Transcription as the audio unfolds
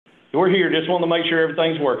We're here. Just want to make sure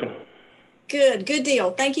everything's working. Good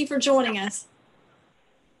deal. Thank you for joining us.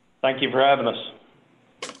 Thank you for having us.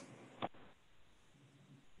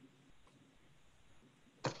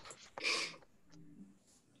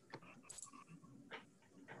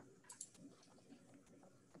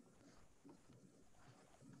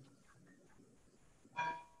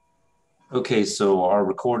 Okay, so our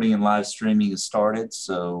recording and live streaming has started.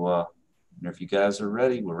 So if you guys are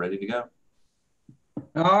ready, we're ready to go.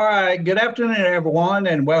 All right. Good afternoon, everyone,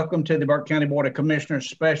 and welcome to the Burke County Board of Commissioners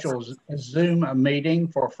special Zoom meeting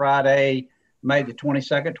for Friday, May the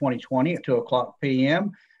 22nd, 2020 at 2:00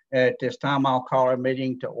 p.m. At this time, I'll call our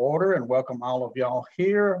meeting to order and welcome all of y'all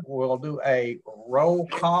here. We'll do a roll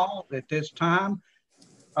call at this time.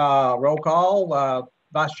 Roll call,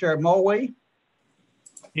 Vice Chair Mulwee.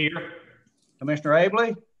 Here. Commissioner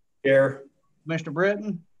Abley. Here. Commissioner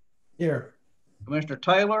Britton. Here. Commissioner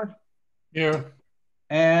Taylor. Here.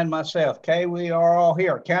 And myself. Okay, we are all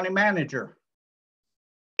here. County Manager.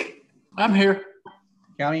 I'm here.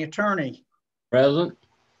 County Attorney. Present.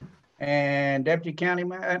 And Deputy County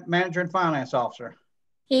Manager and Finance Officer.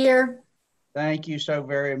 Here. Thank you so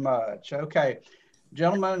very much. Okay,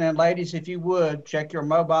 gentlemen and ladies, if you would, check your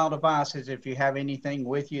mobile devices. If you have anything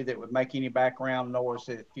with you that would make any background noise,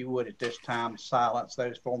 if you would at this time, silence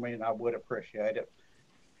those for me and I would appreciate it.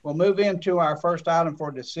 We'll move into our first item for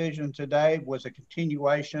decision today was a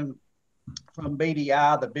continuation from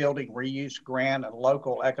BDI, the Building Reuse Grant and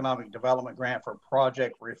Local Economic Development Grant for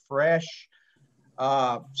Project Refresh.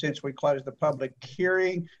 Since we closed the public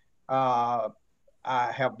hearing, I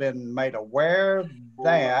have been made aware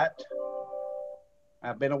that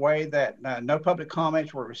no public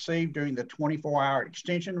comments were received during the 24-hour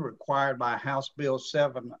extension required by House Bill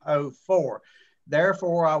 704.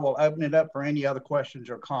 Therefore, I will open it up for any other questions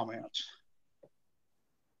or comments.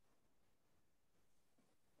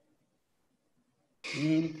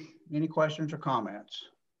 Any questions or comments?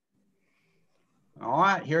 All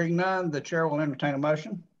right, hearing none, the chair will entertain a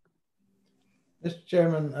motion. Mr.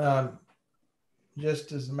 Chairman,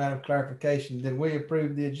 just as a matter of clarification, did we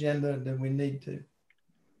approve the agenda? Did we need to?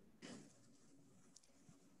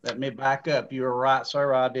 Let me back up. You were right,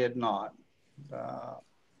 sir. I did not.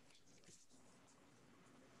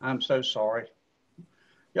 I'm so sorry.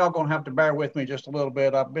 Y'all gonna have to bear with me just a little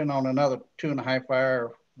bit. I've been on another 2.5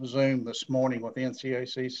 hour Zoom this morning with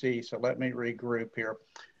NCACC, so let me regroup here.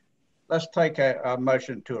 Let's take a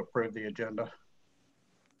motion to approve the agenda.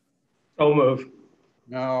 So move.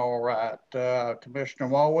 All right, Commissioner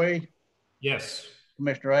Mulwee? Yes.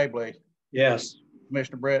 Commissioner Abley? Yes.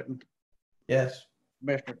 Commissioner Britton? Yes.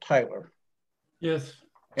 Commissioner Taylor? Yes.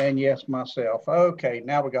 And yes, myself. Okay,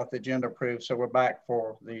 now we got the agenda approved, so we're back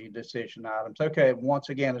for the decision items. Okay, once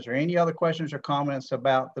again, is there any other questions or comments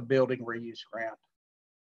about the building reuse grant?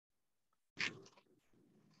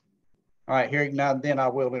 All right, hearing none, then I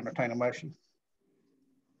will entertain a motion.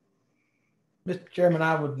 Mr. Chairman,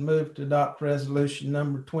 I would move to adopt resolution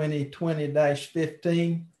number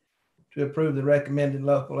 2020-15 to approve the recommended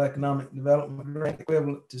local economic development grant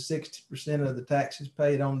equivalent to 60% of the taxes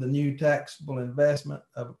paid on the new taxable investment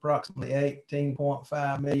of approximately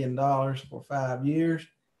 $18.5 million for 5 years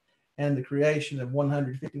and the creation of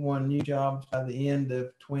 151 new jobs by the end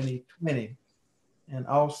of 2020. And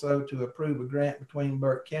also to approve a grant between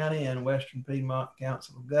Burke County and Western Piedmont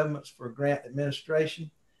Council of Governments for grant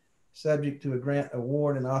administration, subject to a grant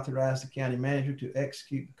award, and authorize the county manager to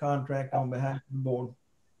execute the contract on behalf of the board.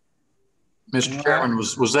 Mr. Chairman,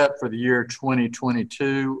 was that for the year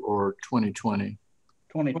 2022 or 2020?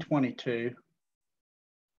 2022.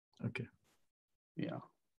 Okay. Yeah.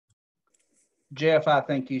 Jeff, I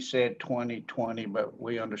think you said 2020, but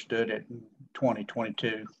we understood it in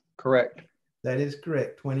 2022, correct? That is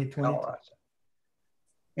correct, 2020. All right.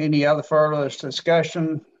 Any other further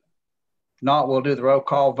discussion? If not, we'll do the roll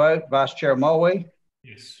call vote. Vice Chair Mulwee?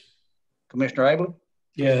 Yes. Commissioner Abley?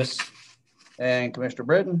 Yes. And Commissioner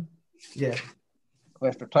Britton? Yes.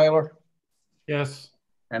 Commissioner Taylor? Yes.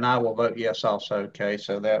 And I will vote yes also. Okay,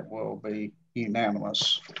 so that will be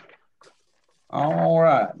unanimous. All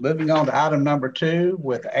right, moving on to item number 2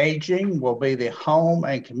 with aging will be the Home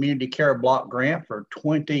and Community Care Block Grant for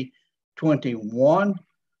 2021,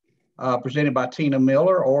 presented by Tina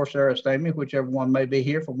Miller or Sarah Stamey, whichever one may be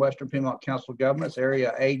here, from Western Piedmont Council of Governments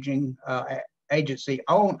Area Aging Agency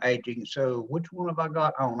on Aging. So which one have I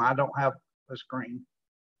got on? I don't have a screen.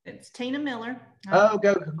 It's Tina Miller. Oh,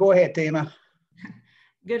 go ahead, Tina.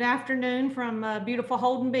 Good afternoon from beautiful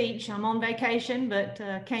Holden Beach. I'm on vacation, but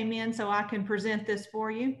came in so I can present this for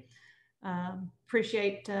you.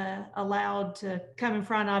 Appreciate allowed to come in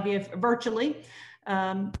front of you virtually.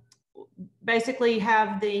 basically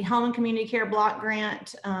have the Home and Community Care Block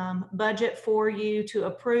Grant budget for you to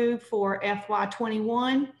approve for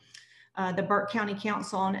FY21. The Burke County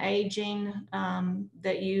Council on Aging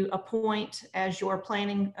that you appoint as your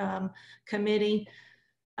planning committee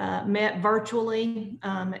met virtually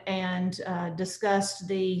and discussed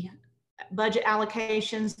the budget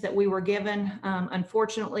allocations that we were given.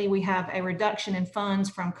 Unfortunately, we have a reduction in funds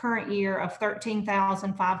from current year of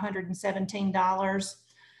 $13,517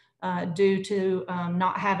 due to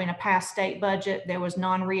not having a past state budget. There was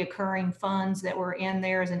non-reoccurring funds that were in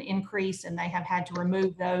there as an increase, and they have had to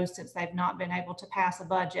remove those since they've not been able to pass a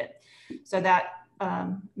budget. So that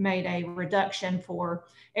made a reduction for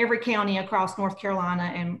every county across North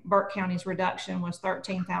Carolina, and Burke County's reduction was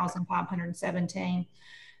 $13,517.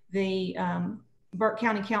 The Burke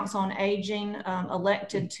County Council on Aging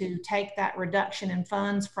elected to take that reduction in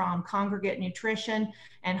funds from congregate nutrition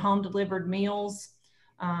and home delivered meals.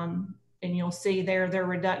 And you'll see there their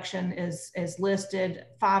reduction is listed,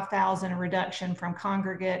 5,000 a reduction from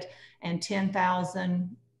congregate and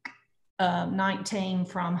 10,019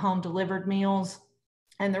 from home delivered meals.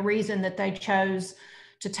 And the reason that they chose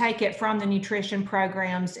to take it from the nutrition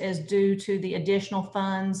programs is due to the additional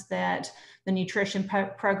funds that the nutrition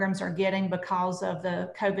programs are getting because of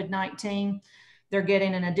the COVID-19. They're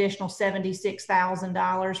getting an additional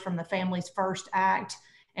 $76,000 from the Families First Act,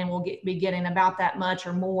 and we'll be getting about that much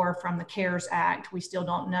or more from the CARES Act. We still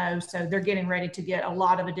don't know. So they're getting ready to get a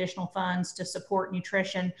lot of additional funds to support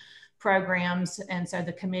nutrition programs. And so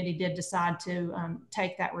the committee did decide to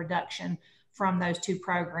take that reduction from those two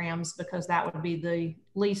programs because that would be the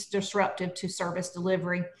least disruptive to service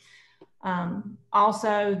delivery.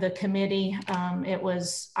 Also, the committee, it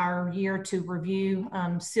was our year to review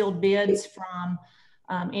sealed bids from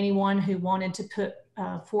anyone who wanted to put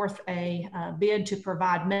forth a bid to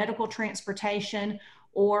provide medical transportation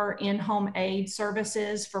or in-home aid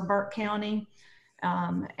services for Burke County.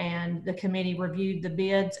 And the committee reviewed the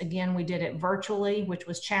bids. Again, we did it virtually, which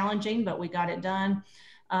was challenging, but we got it done.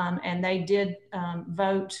 And they did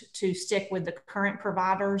vote to stick with the current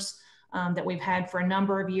providers that we've had for a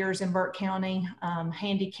number of years in Burke County,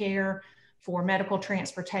 Handicare for medical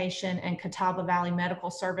transportation and Catawba Valley Medical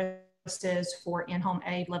Services for in-home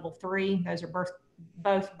aid level 3. Those are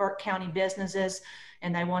both Burke County businesses,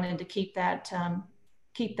 and they wanted to keep that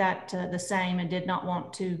the same and did not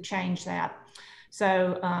want to change that.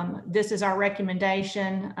 So this is our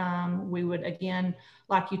recommendation. We would again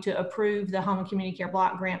like you to approve the Home and Community Care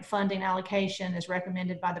Block Grant funding allocation as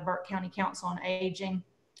recommended by the Burke County Council on Aging,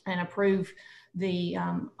 and approve the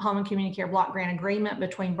Home and Community Care Block Grant Agreement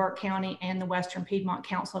between Burke County and the Western Piedmont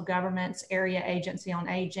Council of Governments Area Agency on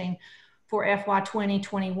Aging for FY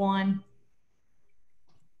 2021.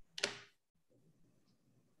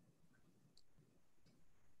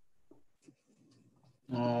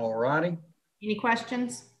 All righty. Any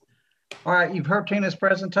questions? All right, you've heard Tina's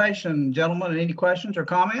presentation. Gentlemen, any questions or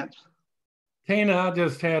comments? Tina, I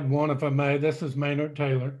just had one, if I may. This is Maynard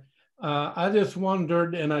Taylor. I just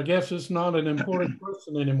wondered, and I guess it's not an important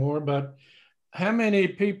question anymore, but how many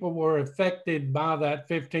people were affected by that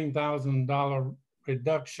 $15,000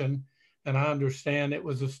 reduction? And I understand it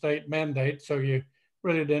was a state mandate, so you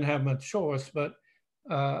really didn't have much choice. But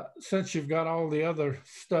since you've got all the other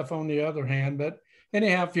stuff on the other hand, but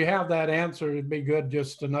anyhow, if you have that answer, it'd be good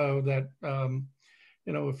just to know that,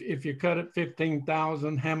 you know, if you cut it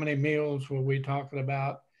 15,000, how many meals were we talking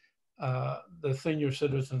about the senior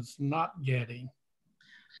citizens not getting?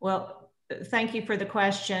 Well, thank you for the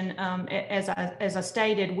question. As I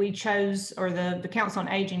stated, we chose, or the Council on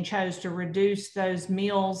Aging chose to reduce those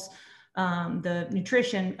meals, the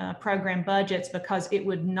nutrition program budgets, because it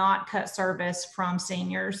would not cut service from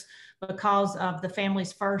seniors because of the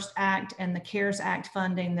Families First Act and the CARES Act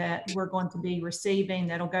funding that we're going to be receiving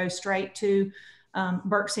that'll go straight to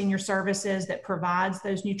Burke Senior Services that provides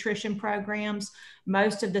those nutrition programs.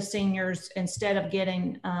 Most of the seniors, instead of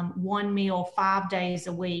getting one meal 5 days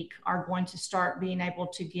a week, are going to start being able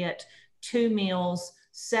to get 2 meals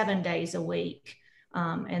 7 days a week.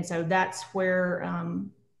 And so that's where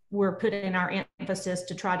we're putting our emphasis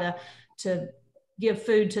to try to give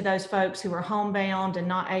food to those folks who are homebound and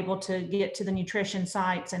not able to get to the nutrition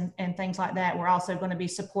sites and things like that. We're also going to be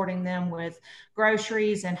supporting them with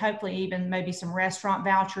groceries and hopefully even maybe some restaurant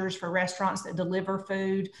vouchers for restaurants that deliver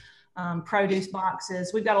food, produce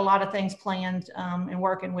boxes. We've got a lot of things planned and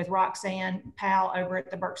working with Roxanne Powell over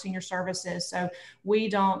at the Burke Senior Services. So we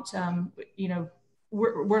don't, you know,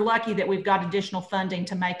 we're lucky that we've got additional funding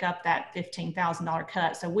to make up that $15,000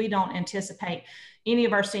 cut. So we don't anticipate any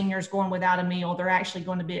of our seniors going without a meal. They're actually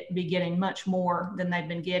going to be getting much more than they've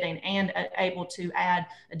been getting, and able to add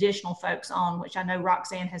additional folks on, which I know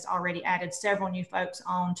Roxanne has already added several new folks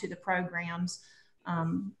on to the programs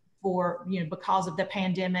for, because of the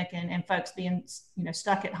pandemic and folks being,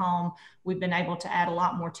 stuck at home. We've been able to add a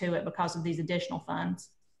lot more to it because of these additional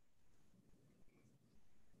funds.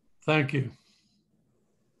 Thank you.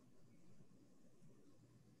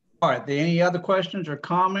 All right, any other questions or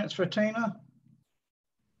comments for Tina?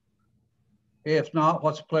 If not,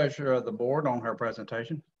 what's the pleasure of the board on her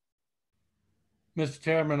presentation? Mr.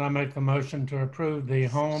 Chairman, I make the motion to approve the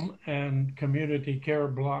Home and Community Care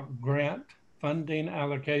Block Grant funding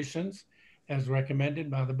allocations as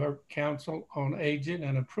recommended by the Burke Council on Aging,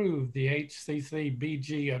 and approve the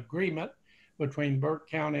HCCBG agreement between Burke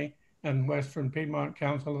County and Western Piedmont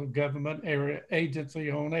Council of Government Area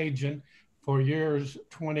Agency on Aging for years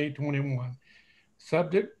 2021,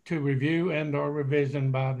 subject to review and or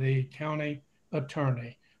revision by the county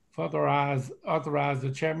attorney. Further authorize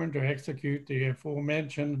the chairman to execute the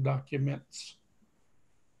aforementioned documents.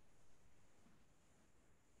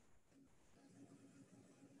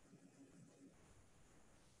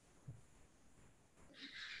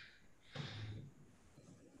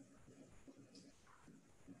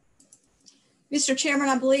 Mr. Chairman,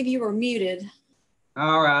 I believe you were muted.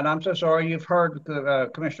 All right, I'm so sorry. You've heard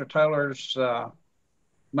Commissioner Taylor's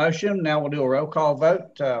motion. Now we'll do a roll call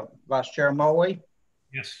vote. Vice Chair Mulway.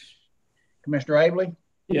 Yes. Commissioner Abley.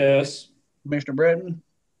 Yes. Commissioner Britton.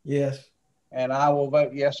 Yes. And I will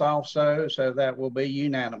vote yes also, so that will be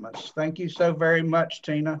unanimous. Thank you so very much,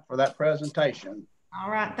 Tina, for that presentation. All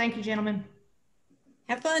right. Thank you, gentlemen.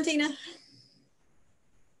 Have fun, Tina.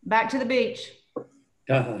 Back to the beach.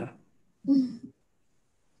 All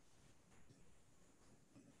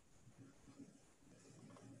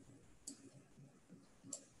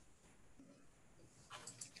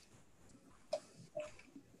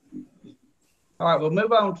right, we'll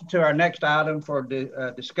move on to our next item for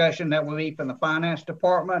discussion. That will be from the Finance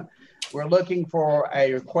Department. We're looking for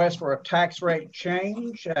a request for a tax rate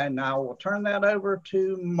change, and I will turn that over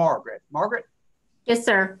to Margaret. Margaret? Yes,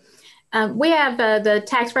 sir. We have the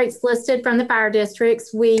tax rates listed from the fire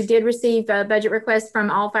districts. We did receive a budget request from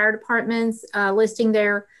all fire departments listing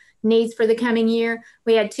their needs for the coming year.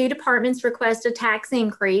 We had 2 departments request a tax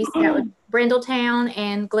increase. That was Brindletown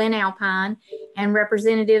and Glen Alpine, and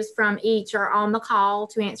representatives from each are on the call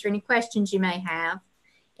to answer any questions you may have.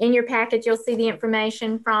 In your package, you'll see the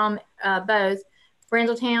information from both.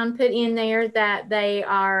 Brindletown put in there that they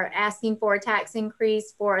are asking for a tax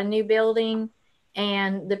increase for a new building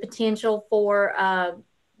and the potential for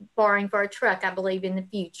borrowing for a truck, I believe, in the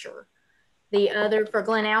future. The other for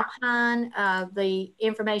Glen Alpine, the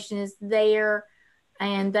information is there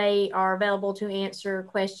and they are available to answer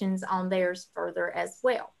questions on theirs further as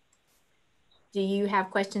well. Do you have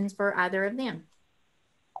questions for either of them?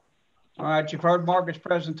 All right, you've heard Margaret's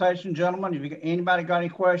presentation, gentlemen. Have anybody got any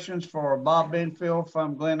questions for Bob Benfield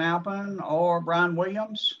from Glen Alpine or Brian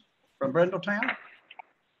Williams from Brindletown?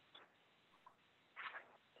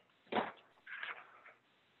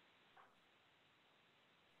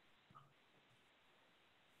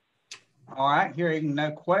 All right, hearing no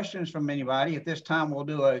questions from anybody, at this time we'll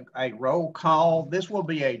do a roll call. This will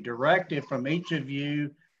be a directive from each of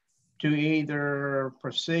you to either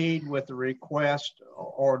proceed with the request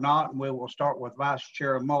or not. And we will start with Vice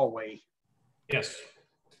Chair Mulway. Yes.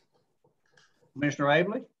 Commissioner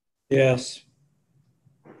Abley? Yes.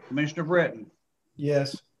 Commissioner Britton?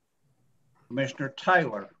 Yes. Commissioner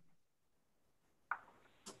Taylor?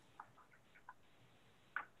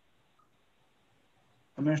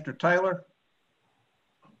 Commissioner Taylor?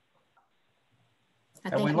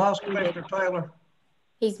 Have we lost Commissioner Taylor?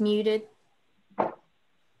 He's muted. Okay,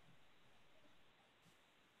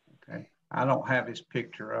 I don't have his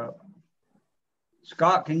picture up.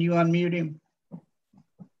 Scott, can you unmute him?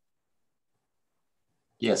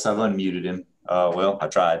 Yes, I've unmuted him. Well, I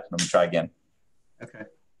tried. Let me try again. Okay.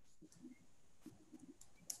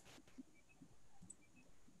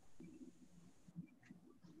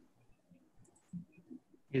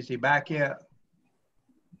 Is he back yet?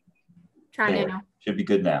 Try There. now. Should be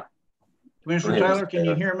good now. Commissioner Go ahead, Taylor, Mr. can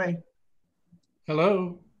you Taylor. hear me?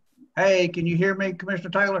 Hello. Hey, can you hear me, Commissioner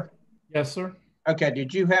Taylor? Yes, sir. Okay,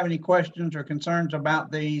 did you have any questions or concerns about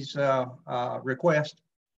these requests?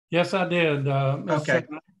 Yes, I did. Mr. Okay.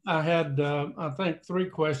 Chairman. I had, I think, 3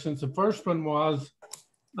 questions. The first one was,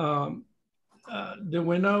 do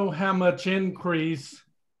we know how much increase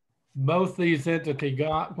both these entities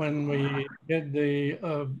got when we did the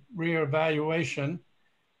reevaluation.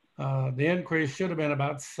 The increase should have been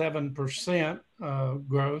about 7%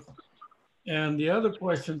 growth. And the other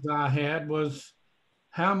questions I had was,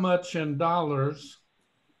 how much in dollars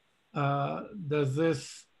does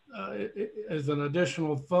this, as an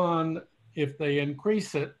additional fund, if they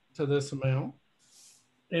increase it to this amount?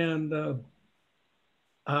 And the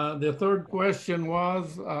third question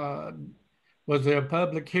was there a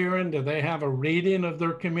public hearing? Do they have a reading of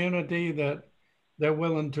their community that they're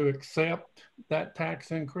willing to accept that tax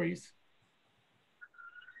increase?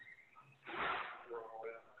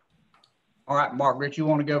 All right, Margaret, you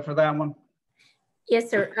want to go for that one? Yes,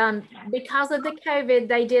 sir. Because of the COVID,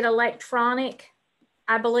 they did electronic,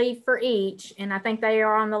 I believe, for each, and I think they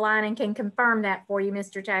are on the line and can confirm that for you,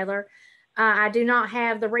 Mr. Taylor. I do not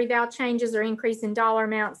have the reval changes or increase in dollar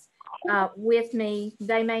amounts with me.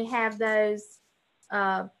 They may have those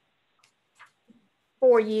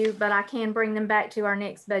for you, but I can bring them back to our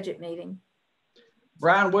next budget meeting.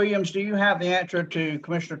 Brian Williams, do you have the answer to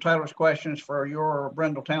Commissioner Taylor's questions for your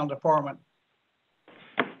Brindletown department?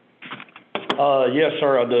 Yes,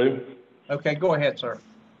 sir, I do. Okay, go ahead, sir.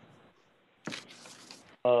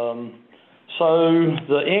 So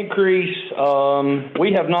the increase,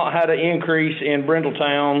 we have not had an increase in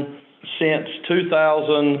Brindletown since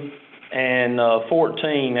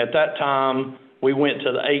 2014. At that time, we went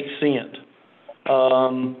to the 8 cent.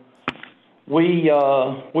 We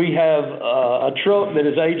have a truck that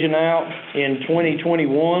is aging out in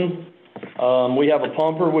 2021. We have a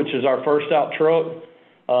pumper, which is our first out truck.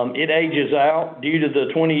 It ages out due to the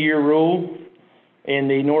 20-year rule in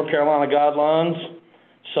the North Carolina guidelines.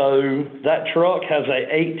 So that truck has a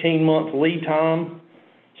 18-month lead time.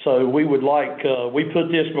 So we would like, we put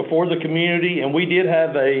this before the community, and we did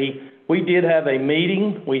have a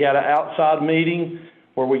meeting. We had an outside meeting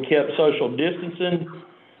where we kept social distancing,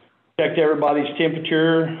 checked everybody's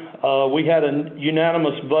temperature. We had a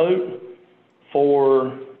unanimous vote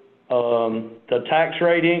for the tax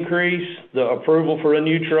rate increase, the approval for a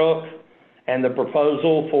new truck, and the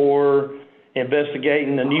proposal for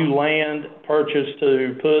investigating the new land purchase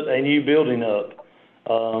to put a new building up.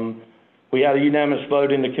 We had a unanimous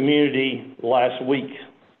vote in the community last week.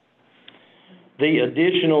 The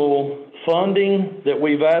additional funding that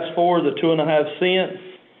we've asked for, the 2.5 cents,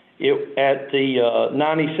 at the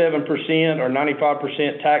 97% or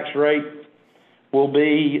 95% tax rate, will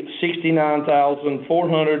be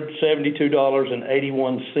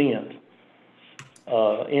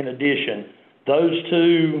 $69,472.81. In addition, the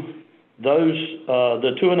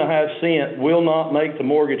 2.5 cents will not make the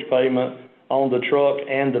mortgage payment on the truck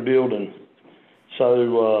and the building.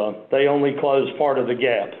 So they only close part of the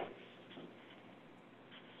gap.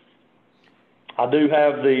 I do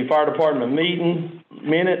have the fire department meeting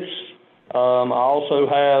minutes. I also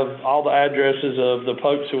have all the addresses of the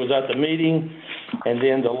folks who was at the meeting, and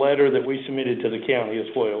then the letter that we submitted to the county as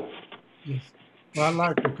well. Yes. Well, I'd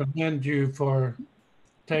like to commend you for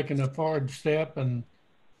taking a forward step and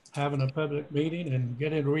having a public meeting and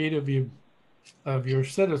getting rid of your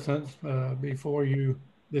citizens before you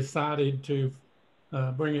decided to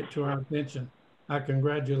bring it to our attention. I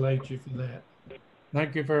congratulate you for that.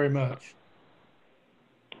 Thank you very much.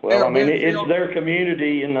 Well, I mean, it's their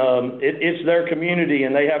community, and it's their community,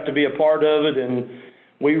 and they have to be a part of it. And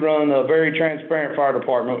we run a very transparent fire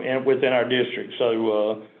department within our district.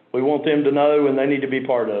 So we want them to know, and they need to be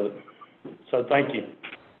part of it. So thank you.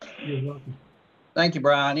 You're welcome. Thank you,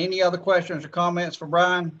 Brian. Any other questions or comments for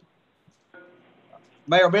Brian?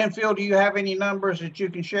 Mayor Benfield, do you have any numbers that you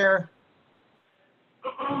can share?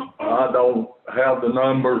 I don't have the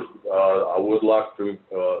numbers. I would like to,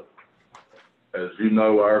 as you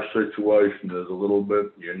know, our situation is a little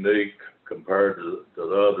bit unique compared to the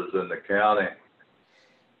others in the county,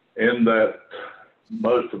 in that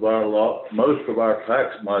most of our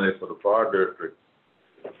tax money for the fire district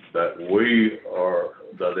that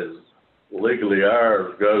is legally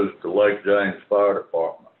ours goes to Lake James Fire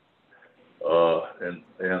Department.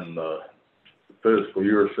 In fiscal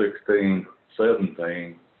year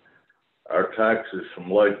 16-17, our taxes from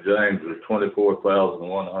Lake James was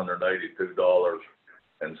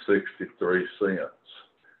 $24,182.63.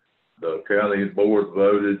 The county board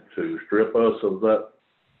voted to strip us of that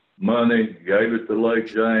money, gave it to Lake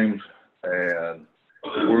James, and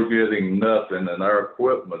we're getting nothing, and our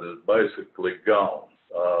equipment is basically gone.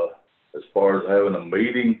 As far as having a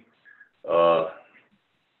meeting, I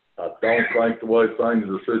don't think the way things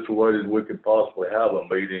are situated, we could possibly have a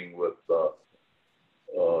meeting with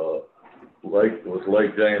Lake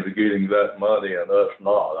James getting that money and us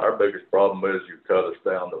not. Our biggest problem is you cut us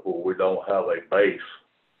down to where we don't have a base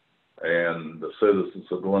and the citizens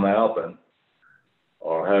of Glen Alpine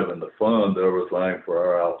are having to fund everything for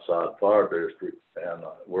our outside fire district, and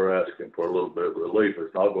we're asking for a little bit of relief.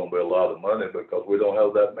 It's not going to be a lot of money because we don't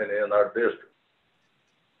have that many in our district.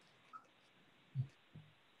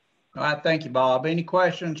 All right, thank you, Bob. Any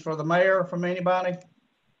questions for the mayor from anybody?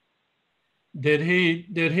 Did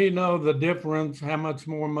he know the difference, how much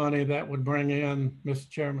more money that would bring in, Mr.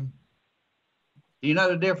 Chairman? Do you know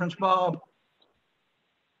the difference, Bob?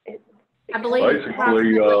 I believe it's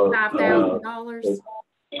Basically, approximately $5,000.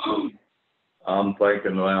 I'm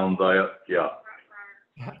thinking around that, yeah.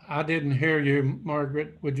 I didn't hear you,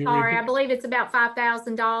 Margaret. Would you Sorry, I repeat? believe it's about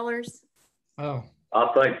 $5,000. Oh,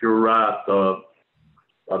 I think you're right.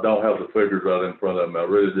 I don't have the figures right in front of me. I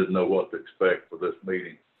really didn't know what to expect for this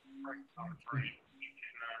meeting.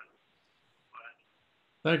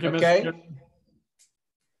 thank you, Mr. Okay. Chairman.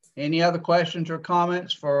 Any other questions or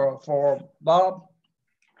comments for Bob?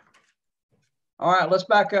 All right, let's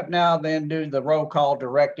back up now, then do the roll call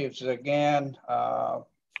directives again,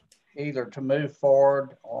 either to move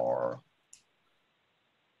forward or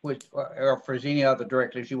if there's any other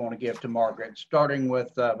directives you want to give to Margaret, starting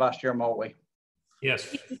with Vice Chair Moley.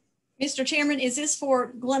 Yes. Mr. Chairman, is this for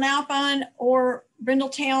Glen Alpine or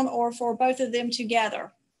Brindletown or for both of them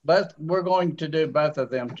together? But we're going to do both of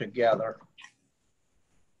them together.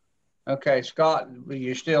 Okay, Scott, are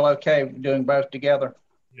you still okay doing both together?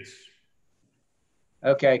 Yes.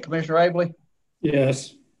 Okay, Commissioner Abley?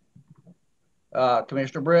 Yes.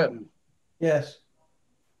 Commissioner Britton? Yes.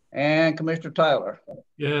 And Commissioner Taylor?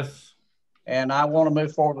 Yes. And I want to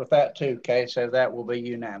move forward with that too, okay? So that will be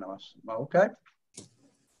unanimous, okay?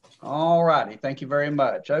 All righty, thank you very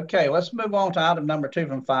much. Okay, let's move on to item number 2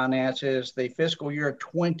 from finances, the fiscal year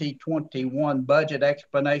 2021 budget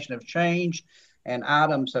explanation of change and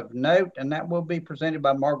items of note, and that will be presented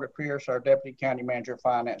by Margaret Pierce, our Deputy County Manager,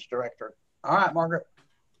 Finance Director. All right, Margaret.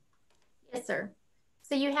 Yes, sir.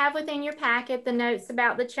 So you have within your packet the notes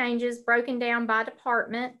about the changes broken down by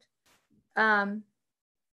department. There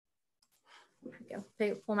we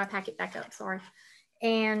go. Pull my packet back up, sorry.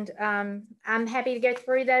 And I'm happy to go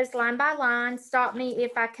through those line by line. Stop me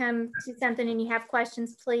if I come to something and you have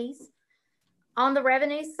questions, please. On the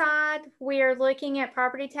revenue side, we are looking at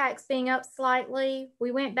property tax being up slightly. We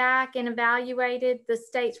went back and evaluated the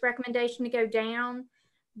state's recommendation to go down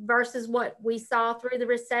versus what we saw through the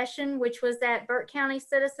recession, which was that Burke County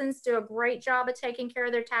citizens do a great job of taking care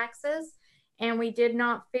of their taxes. And we did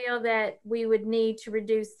not feel that we would need to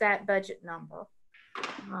reduce that budget number.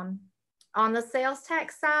 On the sales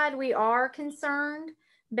tax side, we are concerned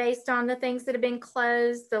based on the things that have been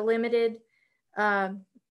closed, the limited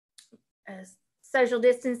social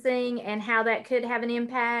distancing and how that could have an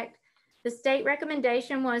impact. The state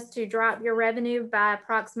recommendation was to drop your revenue by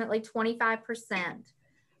approximately 25%.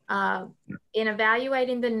 In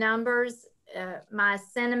evaluating the numbers, my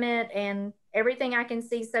sentiment and everything I can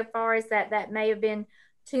see so far is that that may have been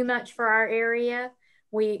too much for our area.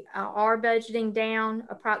 We are budgeting down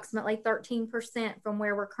approximately 13% from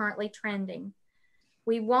where we're currently trending.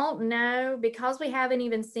 We won't know because we haven't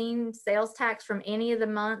even seen sales tax from any of the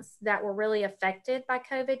months that were really affected by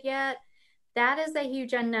COVID yet. That is a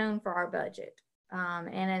huge unknown for our budget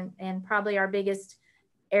and probably our biggest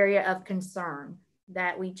area of concern,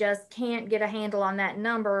 that we just can't get a handle on that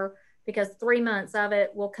number because 3 months of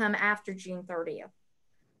it will come after June 30th,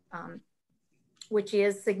 which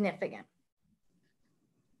is significant.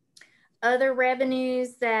 Other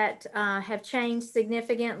revenues that have changed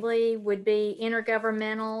significantly would be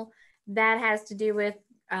intergovernmental. That has to do with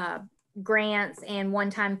grants and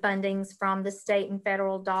one-time fundings from the state and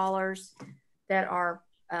federal dollars that are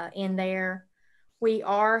in there. We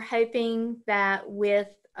are hoping that with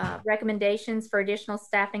recommendations for additional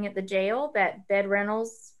staffing at the jail, that bed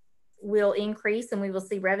rentals will increase and we will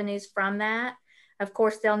see revenues from that. Of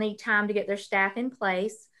course, they'll need time to get their staff in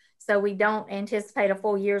place. So we don't anticipate a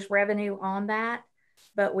full year's revenue on that,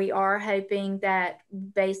 but we are hoping that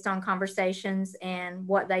based on conversations and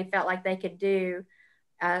what they felt like they could do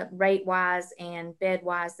rate-wise and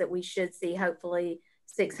bed-wise, that we should see hopefully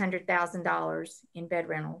 $600,000 in bed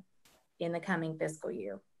rental in the coming fiscal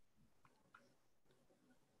year.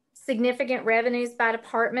 Significant revenues by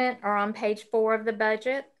department are on page 4 of the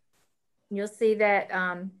budget. You'll see that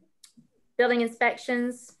building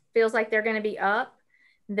inspections feels like they're going to be up.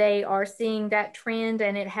 They are seeing that trend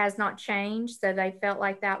and it has not changed. So they felt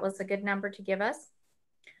like that was a good number to give us.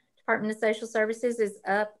 Department of Social Services is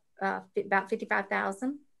up about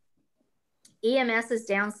 $55,000. EMS is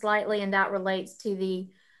down slightly, and that relates to the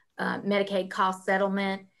Medicaid cost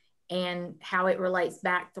settlement and how it relates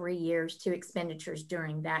back 3 years to expenditures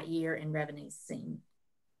during that year and revenues seen.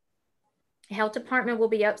 Health department will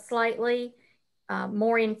be up slightly,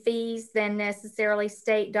 more in fees than necessarily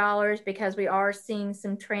state dollars, because we are seeing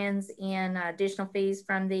some trends in additional fees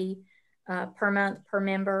from the per month, per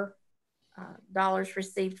member dollars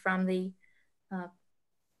received from the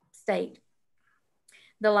state.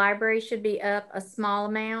 The library should be up a small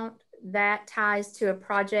amount. That ties to a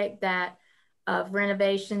project that of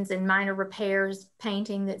renovations and minor repairs,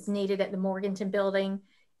 painting that's needed at the Morganton building,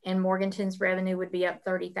 and Morganton's revenue would be up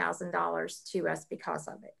 $30,000 to us because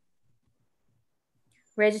of it.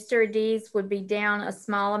 Register of deeds would be down a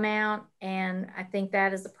small amount, and I think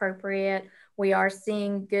that is appropriate. We are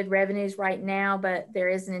seeing good revenues right now, but there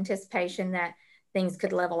is an anticipation that things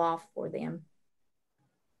could level off for them.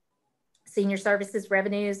 Senior services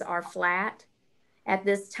revenues are flat at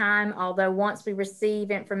this time, although once we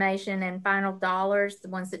receive information and final dollars, the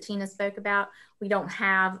ones that Tina spoke about, we don't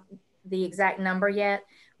have the exact number yet.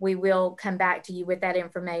 We will come back to you with that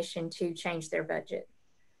information to change their budget.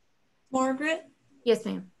 Margaret? Yes,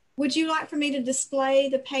 ma'am. Would you like for me to display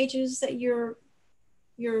the pages that you're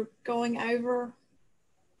going over?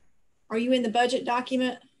 Are you in the budget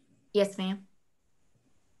document? Yes, ma'am.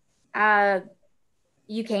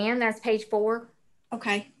 You can. That's page 4.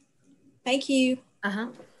 Okay. Thank you.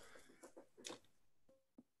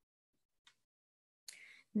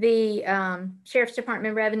 The Sheriff's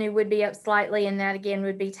Department revenue would be up slightly, and that again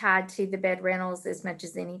would be tied to the bed rentals as much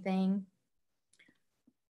as anything.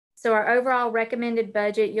 So our overall recommended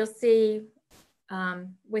budget, you'll see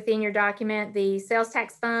within your document, the sales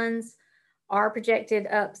tax funds are projected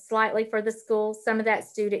up slightly for the school. Some of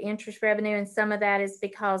that's due to interest revenue, and some of that is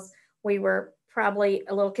because we were probably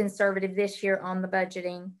a little conservative this year on the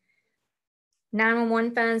budgeting.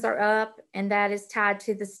 911 funds are up, and that is tied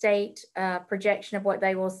to the state projection of what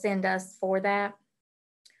they will send us for that.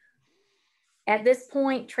 At this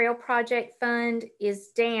point, Trail Project Fund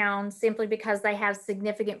is down simply because they have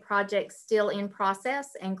significant projects still in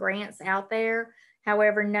process and grants out there.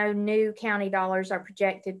 However, no new county dollars are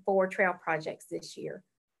projected for trail projects this year.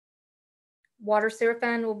 Water Sewer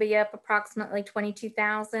Fund will be up approximately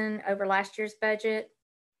 $22,000 over last year's budget,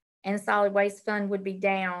 and Solid Waste Fund would be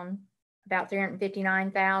down about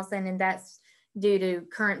 $359,000, and that's due to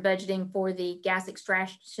current budgeting for the gas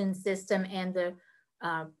extraction system and the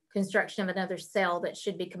construction of another cell that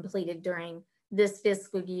should be completed during this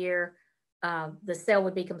fiscal year. The cell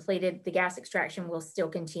would be completed. The gas extraction will still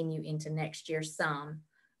continue into next year some,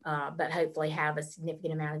 but hopefully have a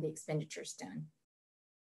significant amount of the expenditures done.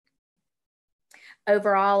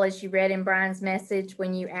 Overall, as you read in Brian's message,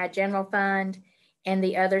 when you add general fund and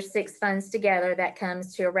the other 6 funds together, that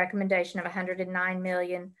comes to a recommendation of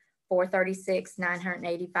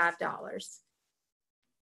 $109,436,985.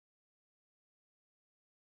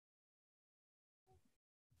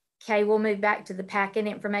 Okay, we'll move back to the packet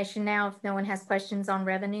information now if no one has questions on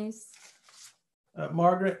revenues.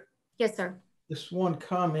 Margaret? Yes, sir. Just one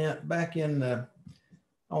comment back in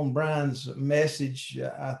on Brian's message.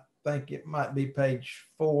 I think it might be page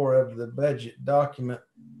 4 of the budget document,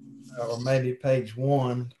 or maybe page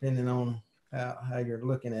 1, depending on how you're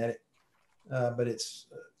looking at it. But it's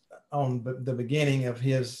on the beginning of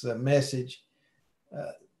his message.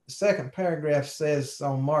 The second paragraph says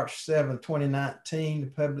on March 7, 2019, the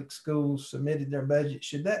public schools submitted their budget.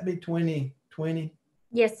 Should that be 2020?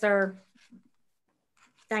 Yes, sir.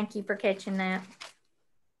 Thank you for catching that.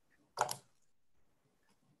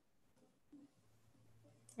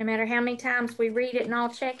 No matter how many times we read it and I'll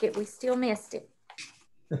check it, we still missed it.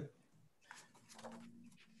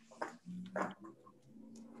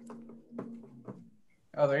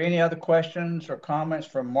 Are there any other questions or comments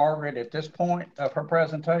from Margaret at this point of her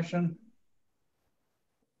presentation?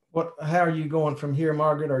 How are you going from here,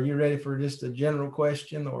 Margaret? Are you ready for just a general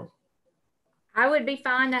question, or? I would be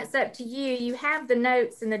fine. That's up to you. You have the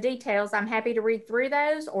notes and the details. I'm happy to read through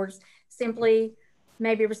those, or simply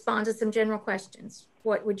maybe respond to some general questions.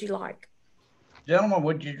 What would you like? Gentlemen,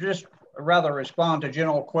 would you just rather respond to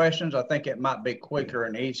general questions? I think it might be quicker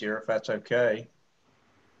and easier if that's okay.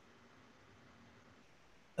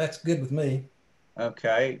 That's good with me.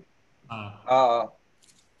 Okay.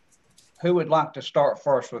 Who would like to start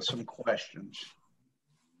first with some questions?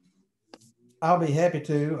 I'll be happy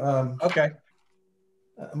to. Okay.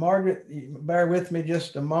 Margaret, bear with me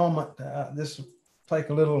just a moment. This will take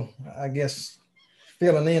a little, I guess,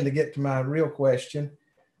 filling in to get to my real question.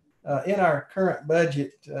 In our current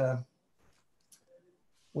budget,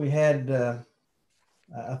 we had,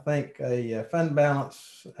 I think, a fund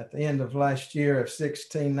balance at the end of last year of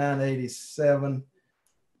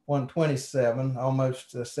 $16,987,127,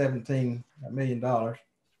 almost $17 million.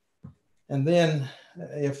 And then,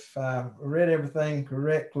 if I read everything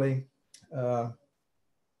correctly, In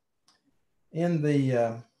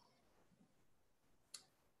the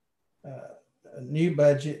new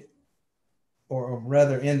budget, or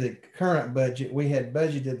rather in the current budget, we had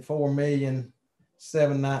budgeted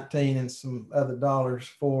 $4,719,000 and some other dollars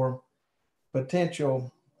for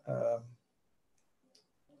potential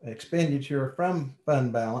expenditure from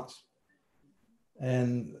fund balance.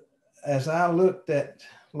 And as I looked at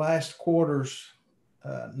last quarter's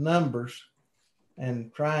numbers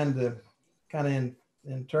and trying to kind of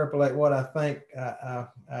interpolate what I think I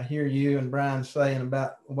hear you and Brian saying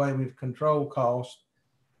about the way we've controlled costs,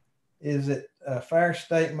 is it a fair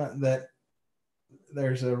statement that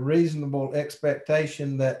there's a reasonable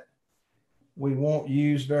expectation that we won't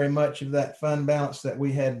use very much of that fund balance that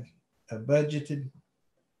we had budgeted?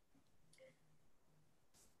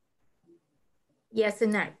 Yes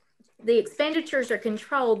and no. The expenditures are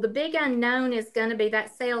controlled. The big unknown is going to be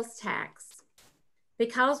that sales tax.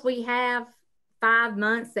 Because we have 5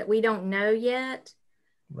 months that we don't know yet,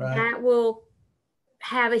 right, that will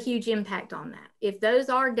have a huge impact on that. If those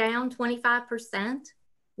are down 25%,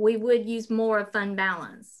 we would use more of fund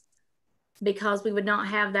balance because we would not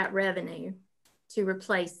have that revenue to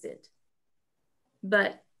replace it.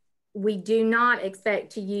 But we do not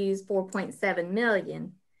expect to use 4.7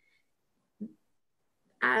 million.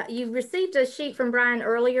 You received a sheet from Brian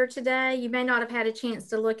earlier today. You may not have had a chance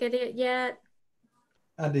to look at it yet.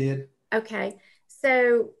 I did. Okay.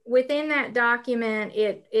 So within that document,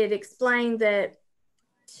 it explained that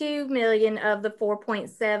 2 million of the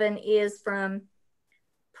 4.7 is from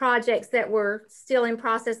projects that were still in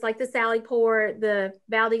process, like the Sallyport, the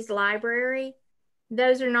Valdez Library.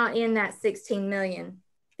 Those are not in that 16 million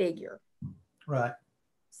figure. Right.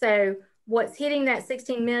 So what's hitting that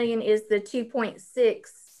 16 million is the 2.6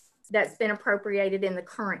 that's been appropriated in the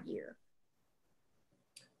current year.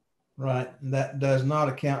 Right. And that does not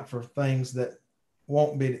account for things that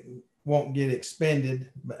won't get expended,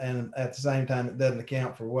 and at the same time, it doesn't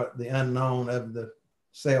account for what the unknown of the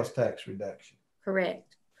sales tax reduction.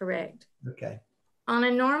 Correct. Correct. Okay. On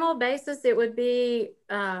a normal basis, it would be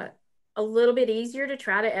a little bit easier to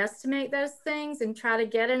try to estimate those things and try to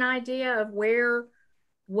get an idea of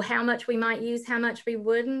how much we might use, how much we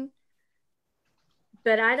wouldn't.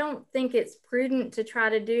 But I don't think it's prudent to try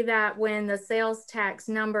to do that when the sales tax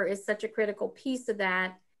number is such a critical piece of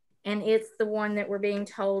that. And it's the one that we're being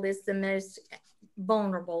told is the most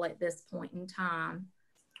vulnerable at this point in time.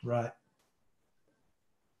 Right.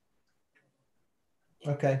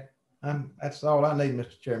 Okay. That's all I need,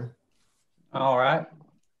 Mr. Chairman. All right.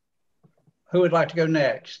 Who would like to go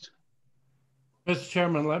next? Mr.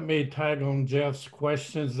 Chairman, let me tag on Jeff's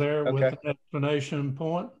questions there with an explanation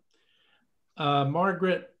point.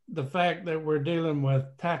 Margaret, the fact that we're dealing with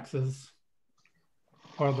taxes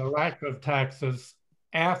or the lack of taxes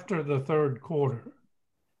after the third quarter,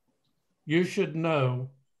 you should know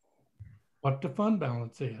what the fund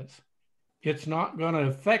balance is. It's not going to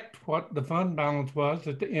affect what the fund balance was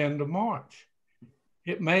at the end of March.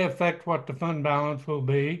 It may affect what the fund balance will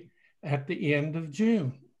be at the end of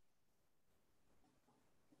June.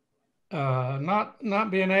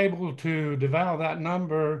 Not being able to devour that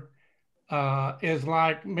number is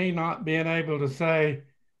like me not being able to say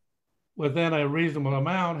within a reasonable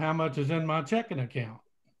amount how much is in my checking account.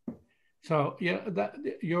 So yeah,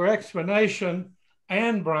 your explanation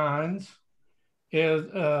and Brian's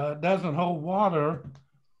doesn't hold water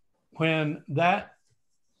when that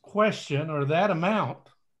question or that amount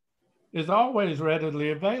is always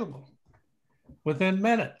readily available within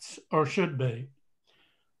minutes, or should be.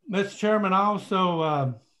 Mr. Chairman, I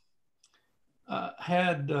also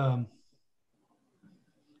had a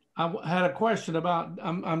question about,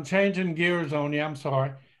 I'm changing gears on you, I'm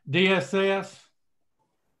sorry. DSS,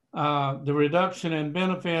 the reduction in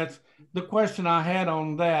benefits. The question I had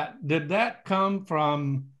on that, did that come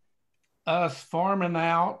from us farming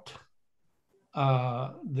out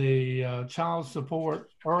the child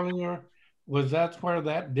support earlier? Was that where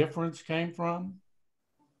that difference came from?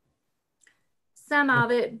 Some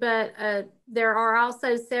of it, but there are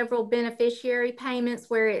also several beneficiary payments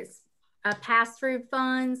where it's pass-through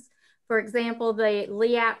funds. For example, the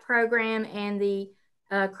LEAP program and the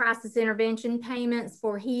crisis intervention payments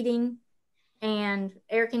for heating and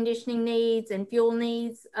air conditioning needs and fuel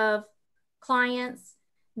needs of clients.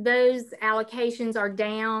 Those allocations are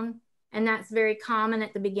down, and that's very common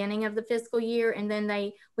at the beginning of the fiscal year. And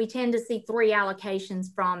then we tend to see 3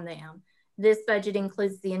 allocations from them. This budget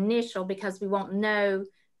includes the initial because we won't know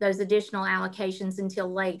those additional allocations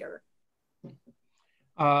until later.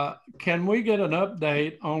 Can we get an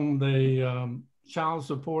update on the child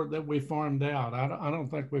support that we farmed out? I don't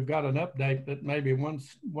think we've got an update, but maybe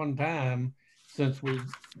one time since we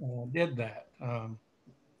did that.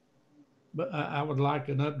 But I would like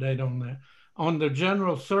an update on that. On the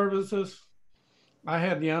general services, I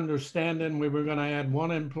had the understanding we were going to add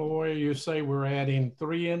 1 employee. You say we're adding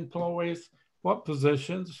 3 employees. What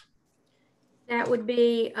positions? That would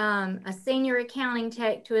be a senior accounting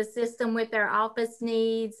tech to assist them with their office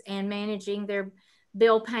needs and managing their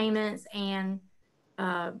bill payments and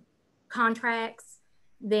contracts.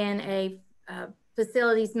 Then a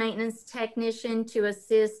facilities maintenance technician to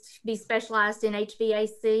assist, be specialized in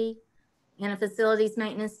HVAC, and a facilities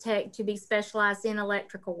maintenance tech to be specialized in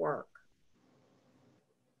electrical work.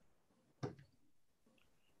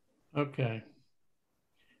 Okay.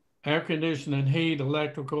 Air conditioning, heat,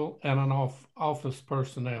 electrical, and an office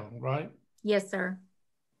personnel, right? Yes, sir.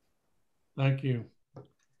 Thank you.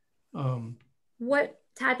 What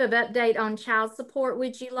type of update on child support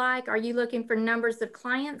would you like? Are you looking for numbers of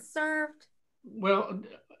clients served? Well,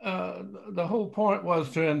 the whole point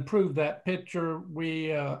was to improve that picture.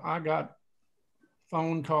 I got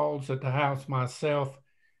phone calls at the house myself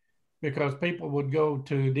because people would go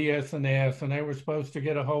to DS&S and they were supposed to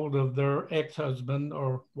get a hold of their ex-husband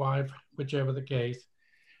or wife, whichever the case,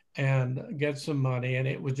 and get some money, and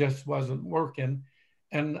it just wasn't working.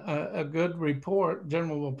 And a good report,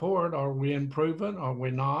 general report, are we improving? Are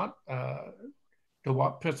we not? To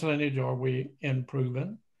what percentage are we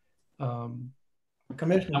improving?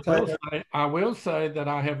 Commissioner Taylor. I will say that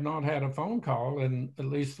I have not had a phone call in at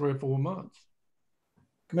least 3 or 4 months.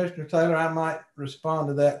 Commissioner Taylor, I might respond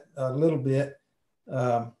to that a little bit.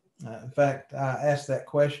 In fact, I asked that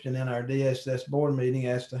question in our DSS board meeting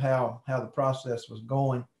as to how the process was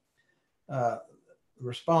going. The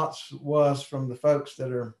response was from the folks that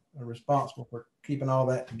are responsible for keeping all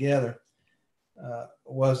that together,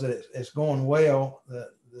 was that it's going well.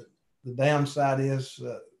 The downside is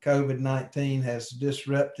COVID-19 has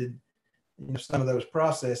disrupted some of those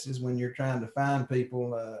processes when you're trying to find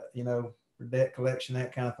people, for debt collection,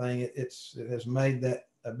 that kind of thing. It has made that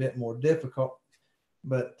a bit more difficult,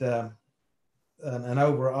 but an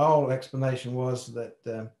overall explanation was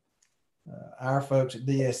that our folks at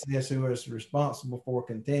DSS, who is responsible for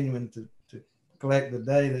continuing to collect the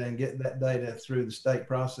data and get that data through the state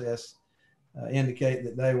process, indicate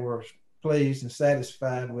that they were pleased and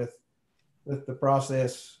satisfied with the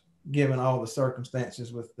process, given all the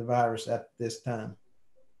circumstances with the virus at this time.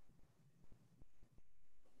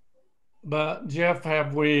 But Jeff,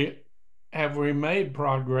 have we made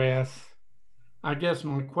progress? I guess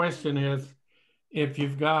my question is, if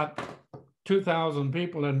you've got 2,000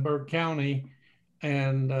 people in Burke County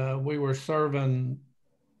and we were serving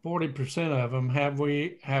 40% of them, have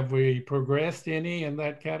we progressed any in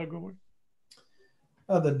that category?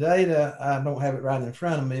 The data, I don't have it right in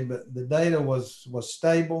front of me, but the data was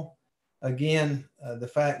stable. Again, the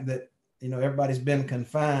fact that everybody's been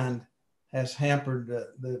confined has hampered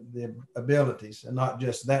the abilities, and not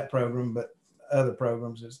just that program, but other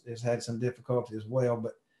programs has had some difficulty as well.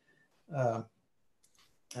 But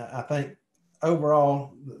I think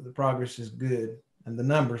overall the progress is good, and the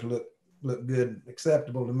numbers look good,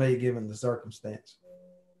 acceptable to me given the circumstance.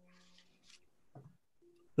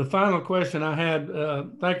 The final question I had,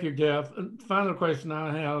 thank you, Jeff. Final question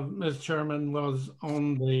I have, Ms. Chairman, was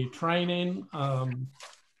on the training.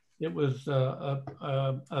 It was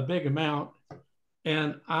a big amount,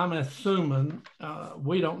 and I'm assuming,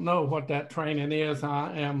 we don't know what that training is.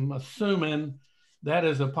 I am assuming that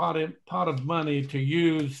is a pot of money to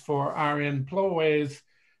use for our employees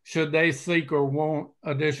should they seek or want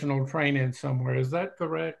additional training somewhere. Is that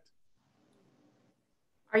correct?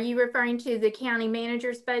 Are you referring to the county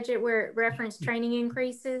manager's budget where it referenced training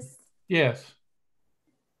increases? Yes.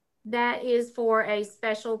 That is for a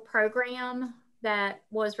special program that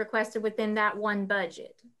was requested within that one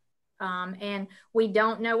budget. And we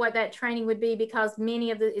don't know what that training would be because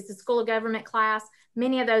it's a school of government class.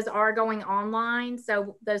 Many of those are going online,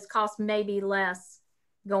 so those costs may be less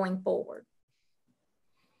going forward.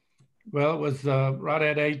 Well, it was right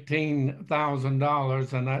at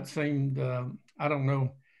 $18,000, and that seemed, I don't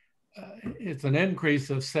know, it's an increase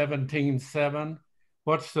of 17.7.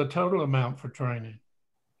 What's the total amount for training?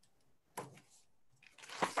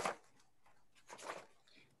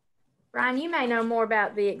 Brian, you may know more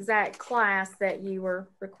about the exact class that you were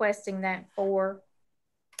requesting that for.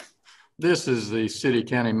 This is the city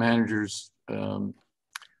county manager's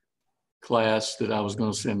class that I was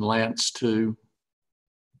going to send Lance to.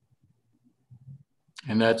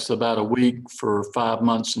 And that's about a week for 5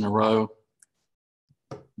 months in a row.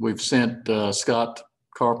 We've sent Scott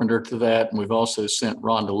Carpenter to that, and we've also sent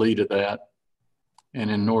Rhonda Lee to that. And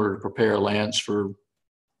in order to prepare Lance for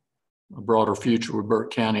a broader future with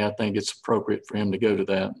Burke County, I think it's appropriate for him to go to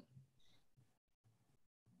that.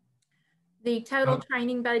 The total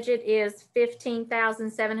training budget is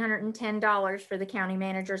 $15,710 for the county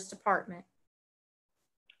manager's department.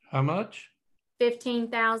 How much?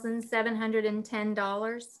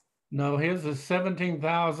 $15,710. No, his is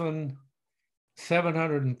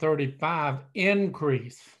 17,735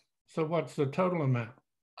 increase. So what's the total amount?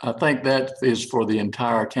 I think that is for the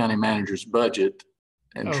entire county manager's budget,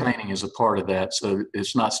 and Oh. training is a part of that. So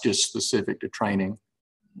it's not just specific to training.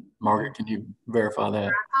 Margaret, can you verify that?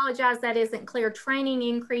 I apologize, that isn't clear. Training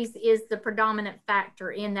increase is the predominant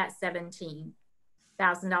factor in that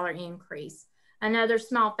 $17,000 increase. Another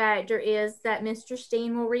small factor is that Mr.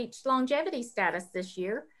 Steen will reach longevity status this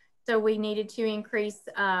year. So we needed to increase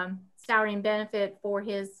salary and benefit for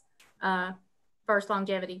his first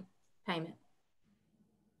longevity payment.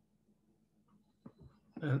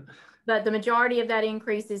 But the majority of that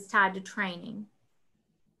increase is tied to training.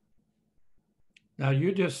 Now,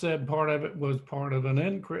 you just said part of it was part of an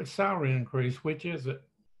increase, salary increase. Which is it?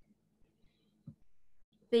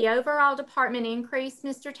 The overall department increase,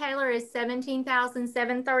 Mr. Taylor, is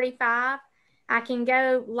 $17,735. I can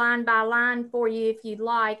go line by line for you if you'd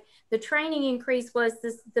like. The training increase was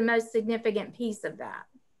the most significant piece of that.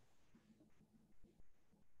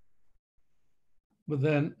 But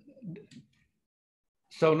then,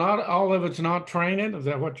 so not all of it's not training? Is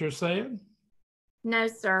that what you're saying? No,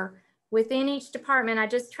 sir. Within each department, I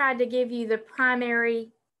just tried to give you the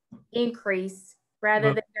primary increase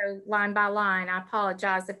rather than go line by line. I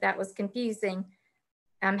apologize if that was confusing.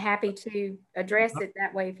 I'm happy to address it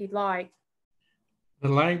that way if you'd like. The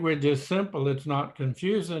language is simple. It's not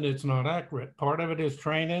confusing. It's not accurate. Part of it is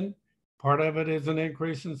training. Part of it is an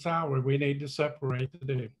increase in salary. We need to separate the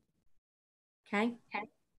two. Okay.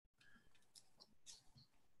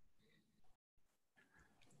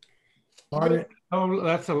 Margaret, Oh,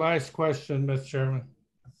 that's the last question, Mr. Chairman.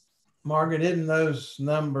 Margaret, isn't those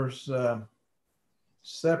numbers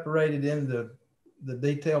separated in the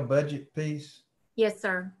detailed budget piece? Yes,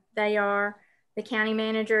 sir. They are. The county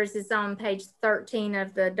managers is on page 13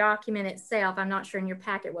 of the document itself. I'm not sure in your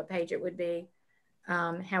packet what page it would be.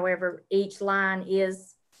 However, each line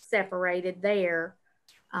is separated there.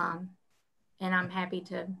 And I'm happy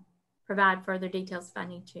to provide further details if I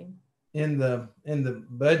need to. In the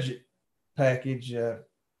budget package, the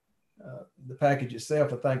package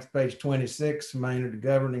itself, I think it's page 26, Maynard, the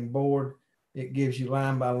governing board. It gives you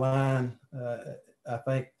line by line. I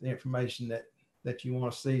think the information that you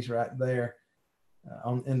want to see is right there.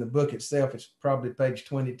 In the book itself, it's probably page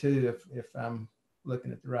 22 if I'm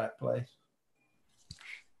looking at the right place.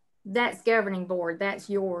 That's governing board. That's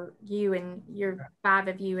you and your 5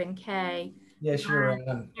 of you and Kay. Yes, you're right.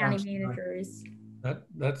 County managers.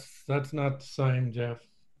 That's not the same, Jeff.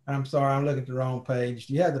 I'm sorry, I'm looking at the wrong page.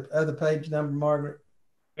 Do you have the other page number, Margaret?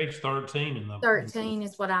 Page 13 in the 13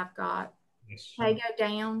 is what I've got. Yes. Okay, go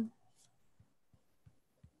down.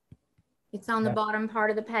 It's on the Yeah. bottom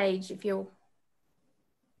part of the page if you'll.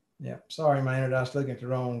 Yeah, sorry, Maynard, I was looking at the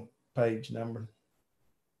wrong page number.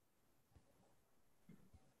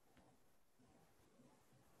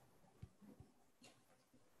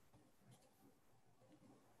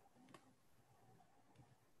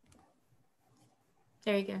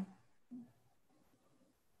 There you go.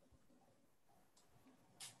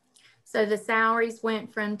 So the salaries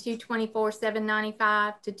went from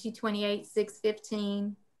 $224,795 to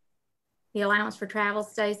 $228,615. The allowance for travel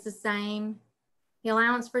stays the same. The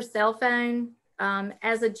allowance for cell phone,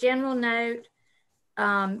 as a general note,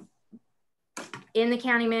 in the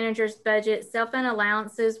county manager's budget, cell phone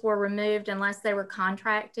allowances were removed unless they were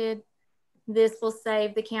contracted. This will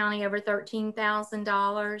save the county over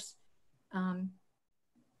 $13,000.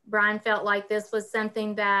 Brian felt like this was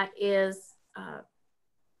something that is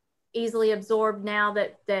easily absorbed now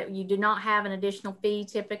that you do not have an additional fee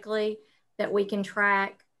typically that we can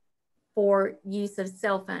track for use of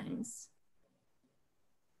cell phones.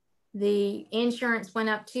 The insurance went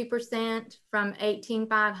up 2% from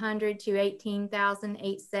 $18,500 to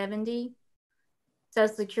 $18,870.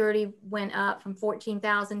 Social Security went up from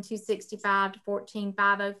 $14,265 to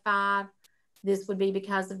 $14,505. This would be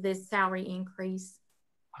because of this salary increase.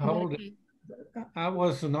 Hold it. I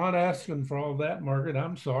was not asking for all that, Margaret.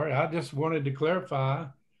 I'm sorry. I just wanted to clarify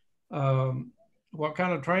what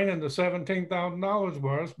kind of training the $17,000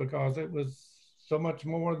 was, because it was so much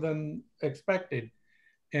more than expected.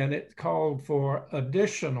 And it called for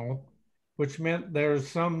additional, which meant there's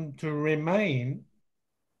some to remain.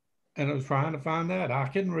 And I was trying to find that. I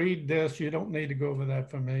can read this. You don't need to go over that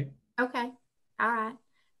for me. Okay. All right.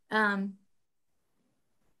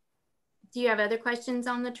 Do you have other questions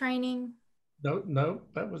on the training? No,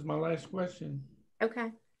 that was my last question.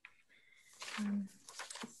 Okay.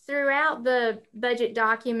 Throughout the budget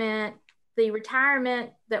document, the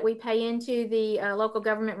retirement that we pay into the local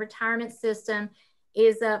government retirement system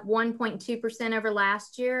is up 1.2% over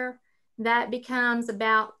last year. That becomes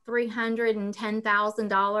about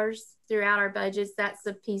 $310,000 throughout our budgets. That's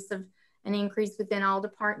a piece of an increase within all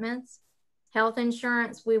departments. Health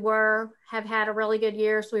insurance, we have had a really good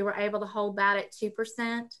year, so we were able to hold that at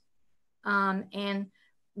 2%. And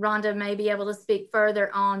Rhonda may be able to speak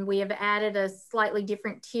further on. We have added a slightly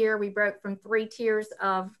different tier. We broke from 3 tiers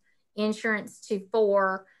of insurance to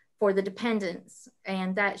 4 for the dependents,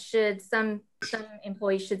 and that should some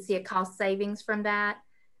employees should see a cost savings from that.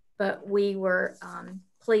 But we were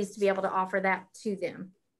pleased to be able to offer that to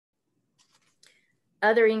them.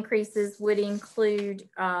 Other increases would include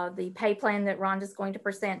the pay plan that Rhonda's going to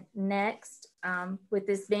present next, with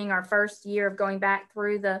this being our first year of going back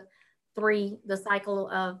through the cycle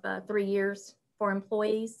of 3 years for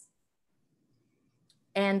employees.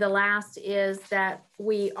 And the last is that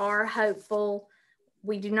we are hopeful.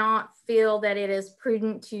 We do not feel that it is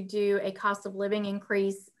prudent to do a cost of living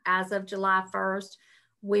increase as of July 1st.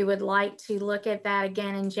 We would like to look at that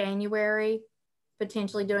again in January,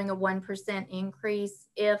 potentially doing a 1% increase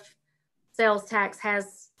if sales tax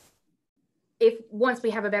once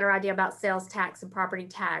we have a better idea about sales tax and property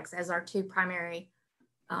tax as our 2 primary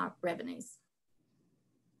revenues.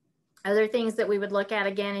 Other things that we would look at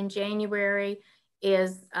again in January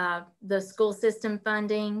is the school system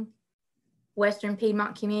funding, Western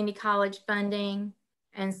Piedmont Community College funding,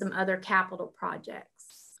 and some other capital projects.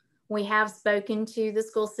 We have spoken to the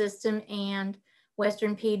school system and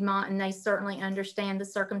Western Piedmont, and they certainly understand the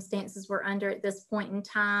circumstances we're under at this point in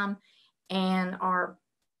time and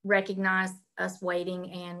recognize us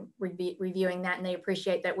waiting and reviewing that, and they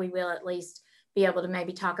appreciate that we will at least be able to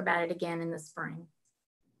maybe talk about it again in the spring.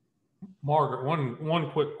 Margaret, one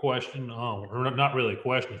quick question, or not really a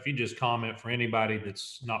question. If you just comment for anybody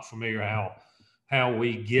that's not familiar how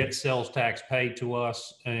we get sales tax paid to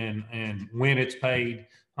us and when it's paid,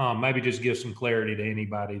 maybe just give some clarity to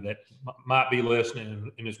anybody that might be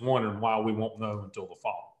listening and is wondering why we won't know until the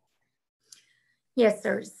fall. Yes,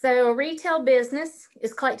 sir. So a retail business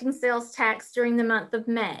is collecting sales tax during the month of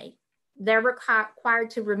May. They're required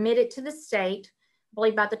to remit it to the state, I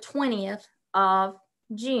believe by the 20th of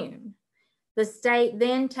June. The state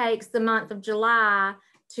then takes the month of July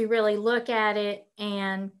to really look at it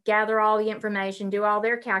and gather all the information, do all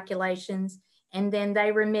their calculations, and then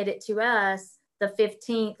they remit it to us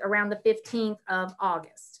around the 15th of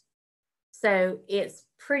August. So it's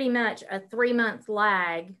pretty much a 3-month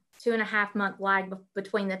lag, 2.5-month lag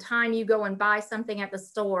between the time you go and buy something at the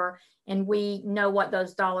store and we know what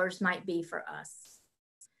those dollars might be for us.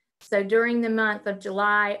 So during the month of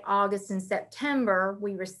July, August, and September,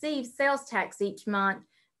 we receive sales tax each month,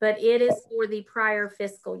 but it is for the prior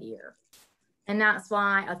fiscal year. And that's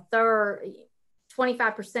why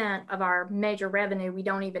 25% of our major revenue, we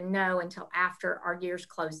don't even know until after our year's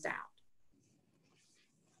closed out.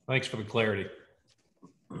 Thanks for the clarity.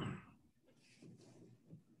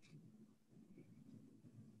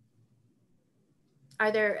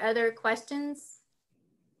 Are there other questions?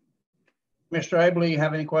 Mr. Abley, you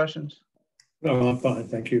have any questions? No, I'm fine,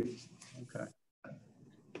 thank you. Okay.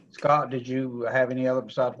 Scott, did you have any other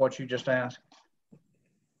besides what you just asked?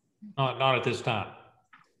 Not at this time.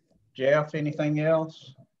 Jeff, anything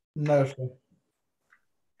else? No, sir.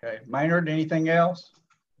 Okay. Maynard, anything else?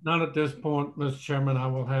 Not at this point, Mr. Chairman. I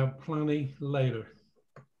will have plenty later.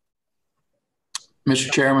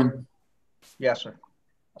 Mr. Chairman. Yes, sir.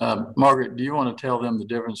 Margaret, do you want to tell them the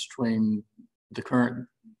difference between the current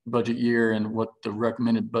budget year and what the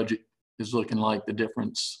recommended budget is looking like, the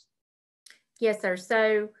difference? Yes, sir.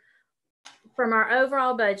 So from our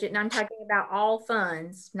overall budget, and I'm talking about all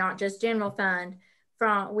funds, not just general fund,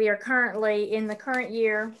 we are currently in the current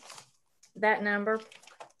year, that number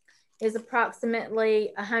is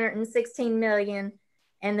approximately 116 million,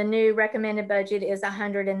 and the new recommended budget is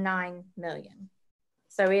 109 million.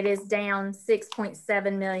 So it is down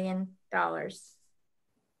 $6.7 million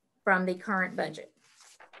from the current budget.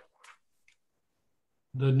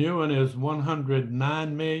 The new one is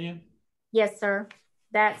 109 million? Yes, sir.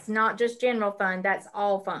 That's not just general fund, that's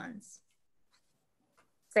all funds.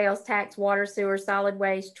 Sales tax, water, sewer, solid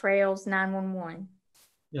waste, trails, 911.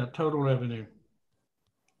 Yeah, total revenue.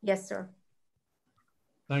 Yes, sir.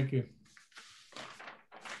 Thank you.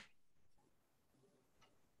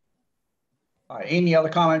 Any other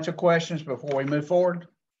comments or questions before we move forward?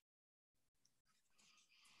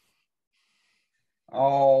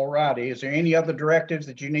 All righty. Is there any other directives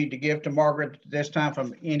that you need to give to Margaret this time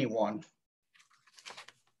from anyone?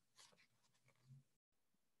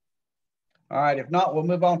 All right, if not, we'll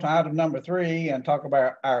move on to item number 3 and talk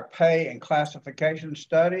about our pay and classification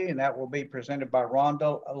study, and that will be presented by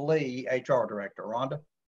Rhonda Lee, HR Director. Rhonda.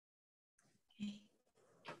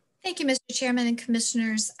 Thank you, Mr. Chairman and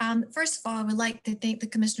Commissioners. First of all, I would like to thank the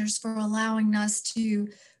Commissioners for allowing us to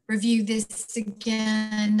review this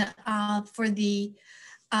again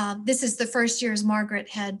this is the first year, as Margaret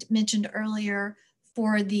had mentioned earlier,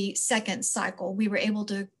 for the second cycle. We were able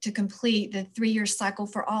to complete the 3-year cycle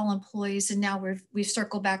for all employees, and now we've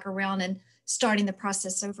circled back around and starting the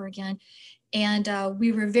process over again. And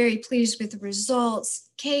we were very pleased with the results.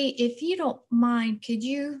 Kate, if you don't mind, could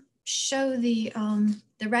you show the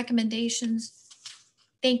recommendations?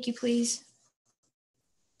 Thank you, please.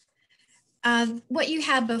 What you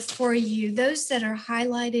have before you, those that are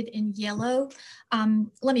highlighted in yellow,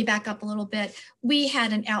 let me back up a little bit. We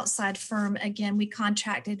had an outside firm, again, we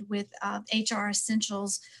contracted with HR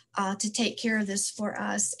Essentials to take care of this for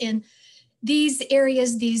us. And these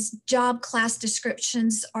areas, these job class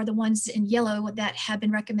descriptions are the ones in yellow that have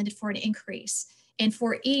been recommended for an increase. And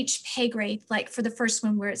for each pay grade, like for the first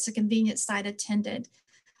one where it's a convenience site attendant,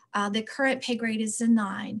 the current pay grade is a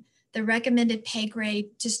 9. The recommended pay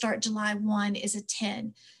grade to start July 1 is a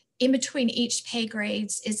 10. In between each pay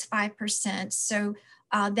grades is 5%. So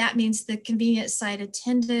that means the convenience site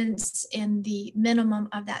attendance and the minimum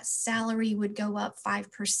of that salary would go up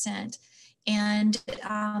 5%. And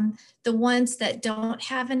the ones that don't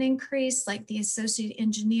have an increase, like the associate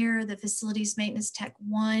engineer, the facilities maintenance tech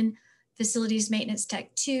 1, facilities maintenance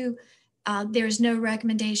tech 2, there's no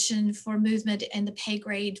recommendation for movement in the pay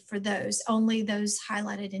grade for those, only those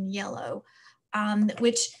highlighted in yellow,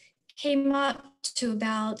 which came up to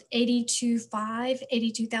about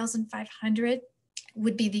 82,500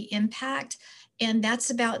 would be the impact. And that's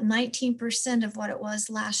about 19% of what it was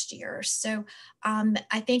last year. So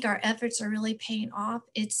I think our efforts are really paying off.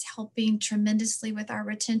 It's helping tremendously with our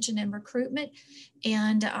retention and recruitment.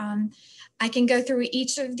 And I can go through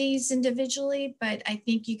each of these individually, but I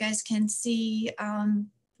think you guys can see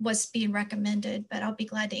what's being recommended, but I'll be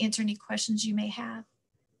glad to answer any questions you may have.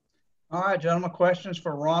 All right, gentlemen, questions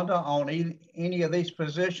for Rhonda on any of these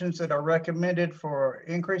positions that are recommended for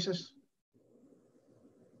increases?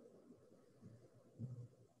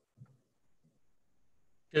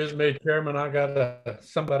 Excuse me, Chairman, I got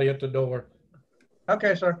somebody at the door.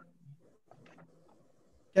 Okay, sir.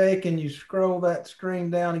 Okay, can you scroll that screen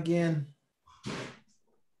down again?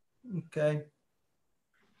 Okay.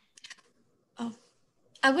 Oh,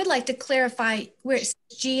 I would like to clarify where it's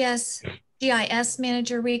GIS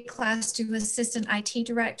manager reclass to assistant IT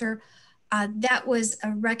director. That was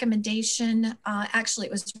a recommendation. Actually,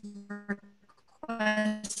 it was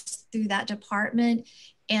requested through that department.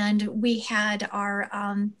 And we had our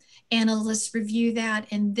analysts review that,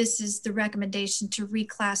 and this is the recommendation to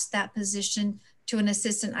reclass that position to an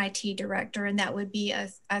assistant IT director, and that would be a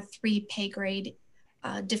 3 pay grade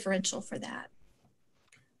differential for that.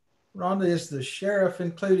 Rhonda, is the sheriff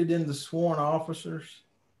included in the sworn officers?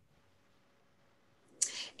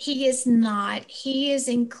 He is not. He is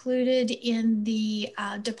included in the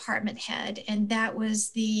department head, and that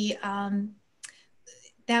was the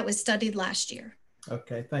that was studied last year.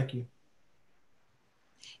 Okay, thank you.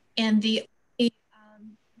 And the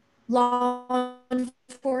law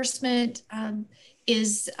enforcement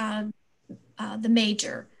is the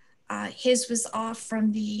major. His was off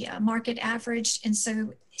from the market average, and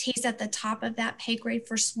so he's at the top of that pay grade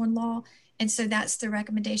for sworn law, and so that's the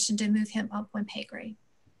recommendation to move him up 1 pay grade.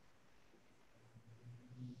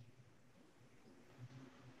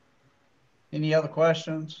 Any other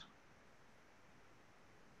questions?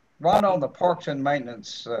 Ron, on the Parks and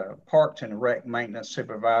Rec maintenance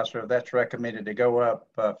supervisor, that's recommended to go up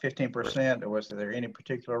 15%. Or was there any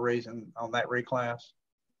particular reason on that reclass?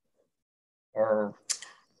 Or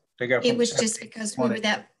to go from it was just because we were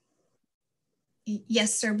that,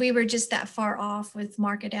 yes, sir. We were just that far off with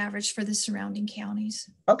market average for the surrounding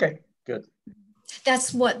counties. Okay, good.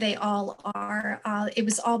 That's what they all are. It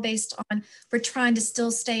was all based on, we're trying to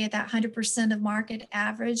still stay at that 100% of market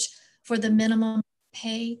average for the minimum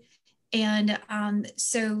pay. And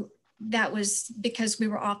so that was because we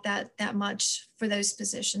were off that much for those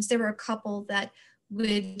positions. There were a couple that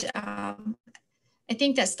would, I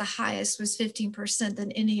think that's the highest was 15%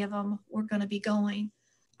 than any of them were going to be going.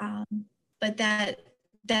 But that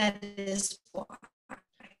is why.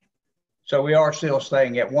 So we are still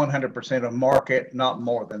staying at 100% of market, not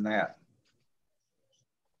more than that.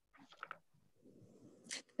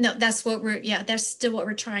 No, that's what that's still what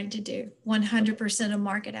we're trying to do. 100% of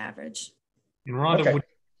market average. And Rhonda, Okay.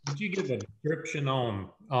 would you give a description on,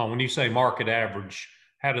 when you say market average,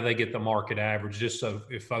 how do they get the market average? Just so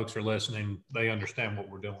if folks are listening, they understand what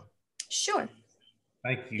we're doing. Sure.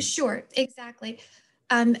 Thank you. Sure, exactly.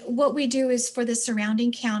 What we do is for the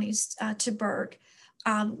surrounding counties to Burke,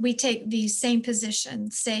 we take the same position,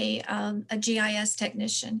 say a GIS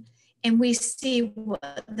technician, and we see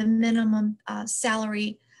what the minimum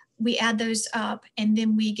salary, we add those up, and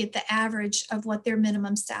then we get the average of what their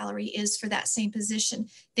minimum salary is for that same position.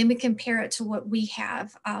 Then we compare it to what we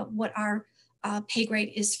have, what our pay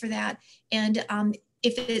grade is for that. And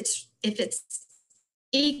if it's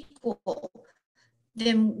equal,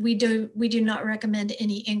 then we do not recommend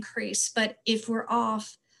any increase. But if we're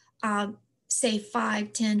off, say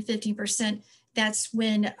 5, 10, 15%, that's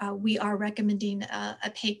when we are recommending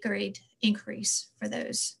a pay grade increase for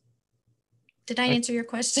those. Did I answer your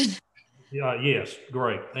question? Yeah, yes,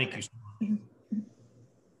 great. Thank you so much.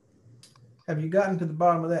 Have you gotten to the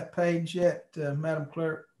bottom of that page yet, Madam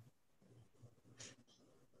Clerk?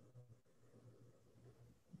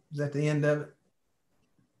 Is that the end of it?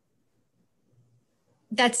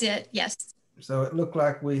 That's it, yes. So it looked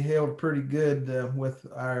like we held pretty good with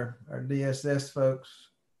our DSS folks.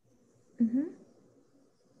 Mm-hmm.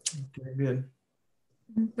 Okay, good.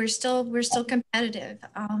 We're still competitive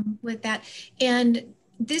with that. And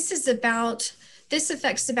this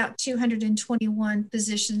affects about 221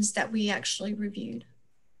 positions that we actually reviewed.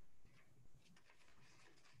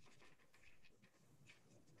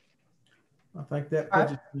 I think that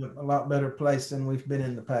puts us in a lot better place than we've been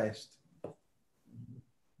in the past.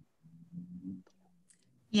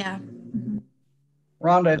 Yeah.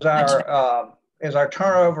 Rhonda, is our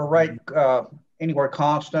turnover rate anywhere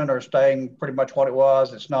constant or staying pretty much what it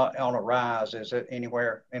was? It's not on a rise, is it,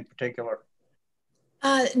 anywhere in particular?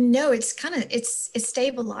 No, it's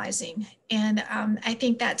stabilizing. And I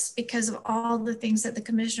think that's because of all the things that the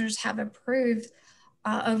commissioners have approved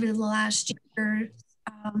over the last year,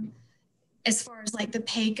 as far as like the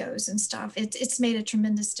pay goes and stuff. It's made a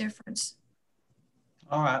tremendous difference.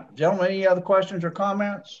 All right, gentlemen, any other questions or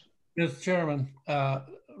comments? Mr. Chairman,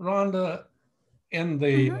 Rhonda, in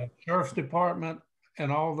the Sheriff's Department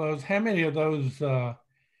and all those, how many of those are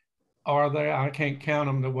there? I can't count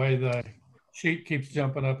them the way the sheet keeps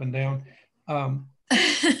jumping up and down. How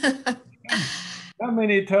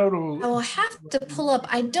many total? I will have to pull up.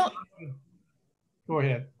 I don't. Go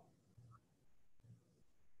ahead.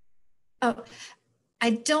 Oh, I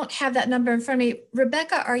don't have that number in front of me.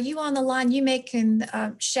 Rebecca, are you on the line? You can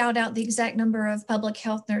shout out the exact number of public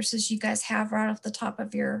health nurses you guys have right off the top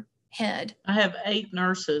of your head. I have 8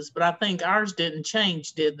 nurses, but I think ours didn't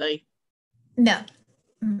change, did they? No.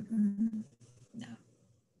 Mm-mm. No.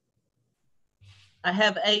 I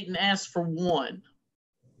have 8 and asked for 1.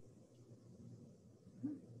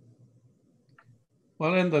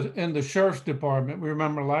 Well, in the Sheriff's Department, we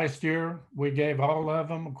remember last year we gave all of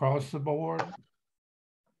them across the board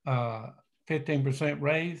 15%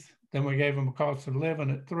 raise. Then we gave them a cost of living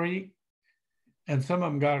at 3%, and some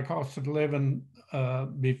of them got a cost of living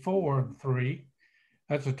before 3%.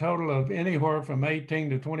 That's a total of anywhere from 18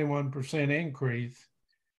 to 21% increase.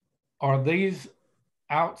 Are these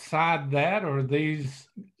outside that, or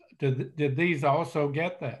did these also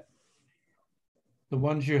get that? The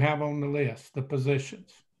ones you have on the list, the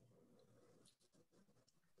positions.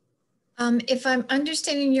 If I'm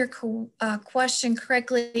understanding your question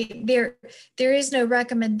correctly, there is no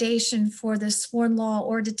recommendation for the sworn law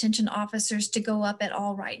or detention officers to go up at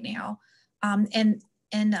all right now. And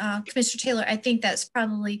Commissioner Taylor, I think that's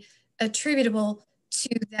probably attributable to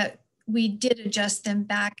that we did adjust them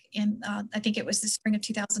back in, I think it was the spring of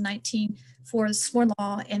 2019 for sworn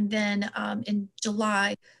law, and then in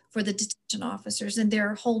July for the detention officers, and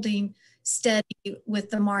they're holding steady with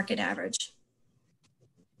the market average.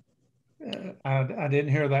 I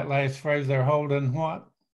didn't hear that last phrase. They're holding what?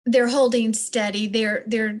 They're holding steady.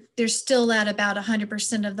 They're still at about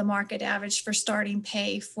 100% of the market average for starting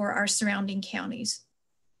pay for our surrounding counties.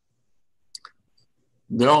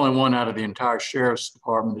 The only one out of the entire Sheriff's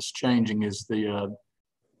Department that's changing is the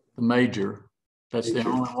major. That's the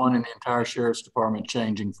only one in the entire Sheriff's Department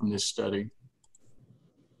changing from this study.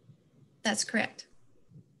 That's correct.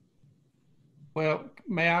 Well,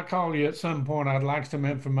 may I call you at some point? I'd like some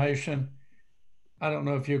information. I don't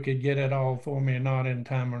know if you could get it all for me or not in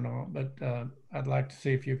time or not, but I'd like to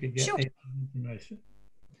see if you could get me information.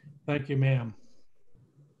 Thank you, ma'am.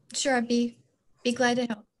 Sure, I'd be glad to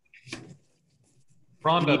help.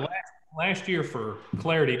 Rhonda, last year for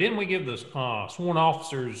clarity, didn't we give the sworn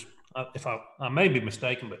officers if I may be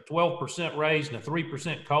mistaken, but 12% raise and a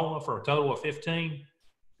 3% COLA for a total of 15.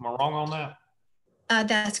 Am I wrong on that?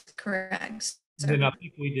 That's correct. Then I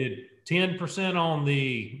think we did 10% on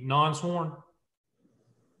the non-sworn.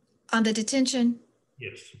 On the detention?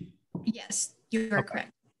 Yes. Yes, you are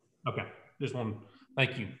correct. Okay. Just one.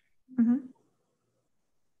 Thank you. Mm-hmm.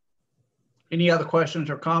 Any other questions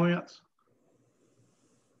or comments?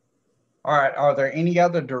 All right, are there any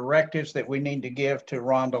other directives that we need to give to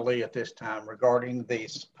Rhonda Lee at this time regarding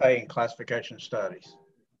these pay and classification studies?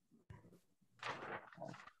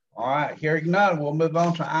 All right, hearing none, we'll move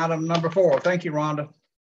on to item number 4. Thank you, Rhonda.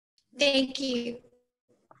 Thank you.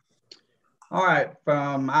 All right,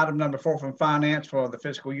 from item number 4 from finance for the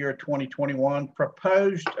fiscal year 2021,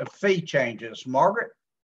 proposed fee changes. Margaret?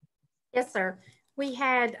 Yes, sir. We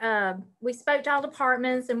had, we spoke to all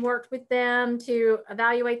departments and worked with them to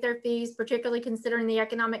evaluate their fees, particularly considering the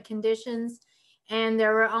economic conditions. And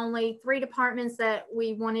there were only 3 departments that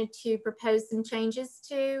we wanted to propose some changes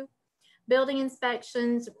to. Building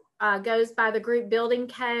inspections goes by the group building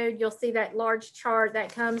code. You'll see that large chart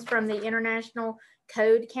that comes from the International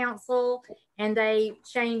Code Council, and they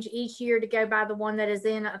change each year to go by the one that is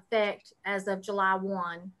in effect as of July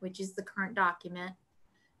 1, which is the current document.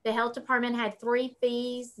 The health department had 3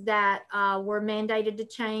 fees that were mandated to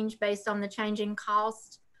change based on the changing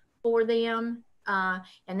cost for them.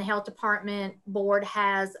 And the health department board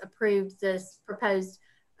has approved this proposed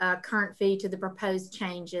current fee to the proposed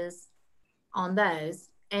changes on those.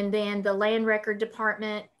 And then the land record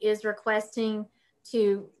department is requesting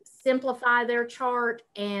to simplify their chart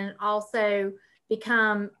and also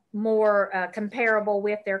become more comparable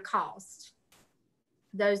with their cost.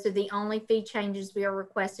 Those are the only fee changes we are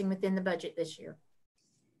requesting within the budget this year.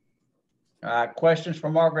 Questions for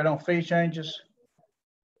Margaret on fee changes?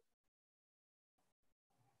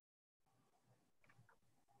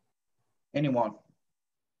 Anyone?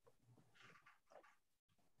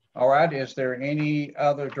 All right, is there any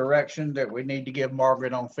other direction that we need to give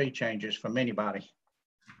Margaret on fee changes from anybody?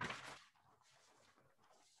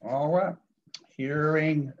 All right,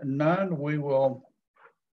 hearing none, we will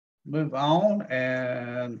move on,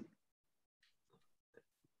 and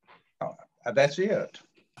that's it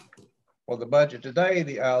for the budget today.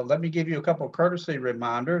 Let me give you a couple of courtesy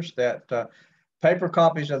reminders that paper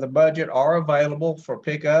copies of the budget are available for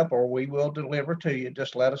pickup, or we will deliver to you.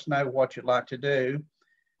 Just let us know what you'd like to do.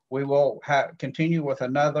 We will continue with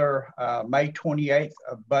another May 28th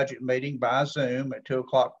budget meeting by Zoom at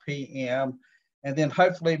 2:00 p.m. And then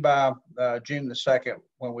hopefully by June the 2nd,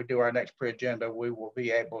 when we do our next pre-agenda, we will be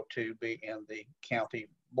able to be in the county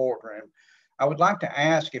boardroom. I would like to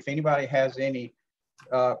ask if anybody has any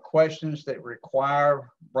questions that require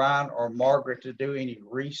Brian or Margaret to do any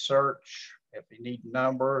research, if you need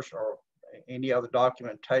numbers or any other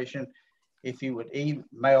documentation, if you would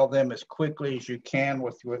email them as quickly as you can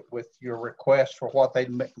with your request for what they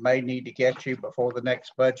may need to get you before the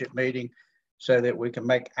next budget meeting, so that we can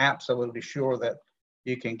make absolutely sure that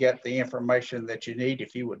you can get the information that you need.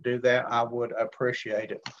 If you would do that, I would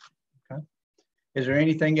appreciate it. Okay. Is there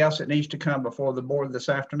anything else that needs to come before the board this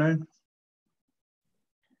afternoon?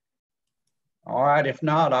 All right, if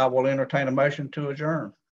not, I will entertain a motion to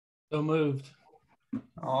adjourn. So moved.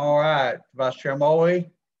 All right, Vice Chair Moe?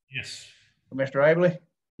 Yes. Commissioner Abley?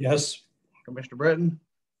 Yes. Commissioner Britton?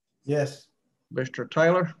 Yes. Mr.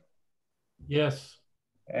 Taylor? Yes.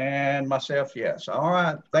 And myself, yes. All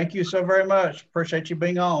right. Thank you so very much. Appreciate you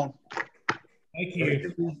being on. Thank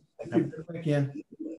you. Thank you.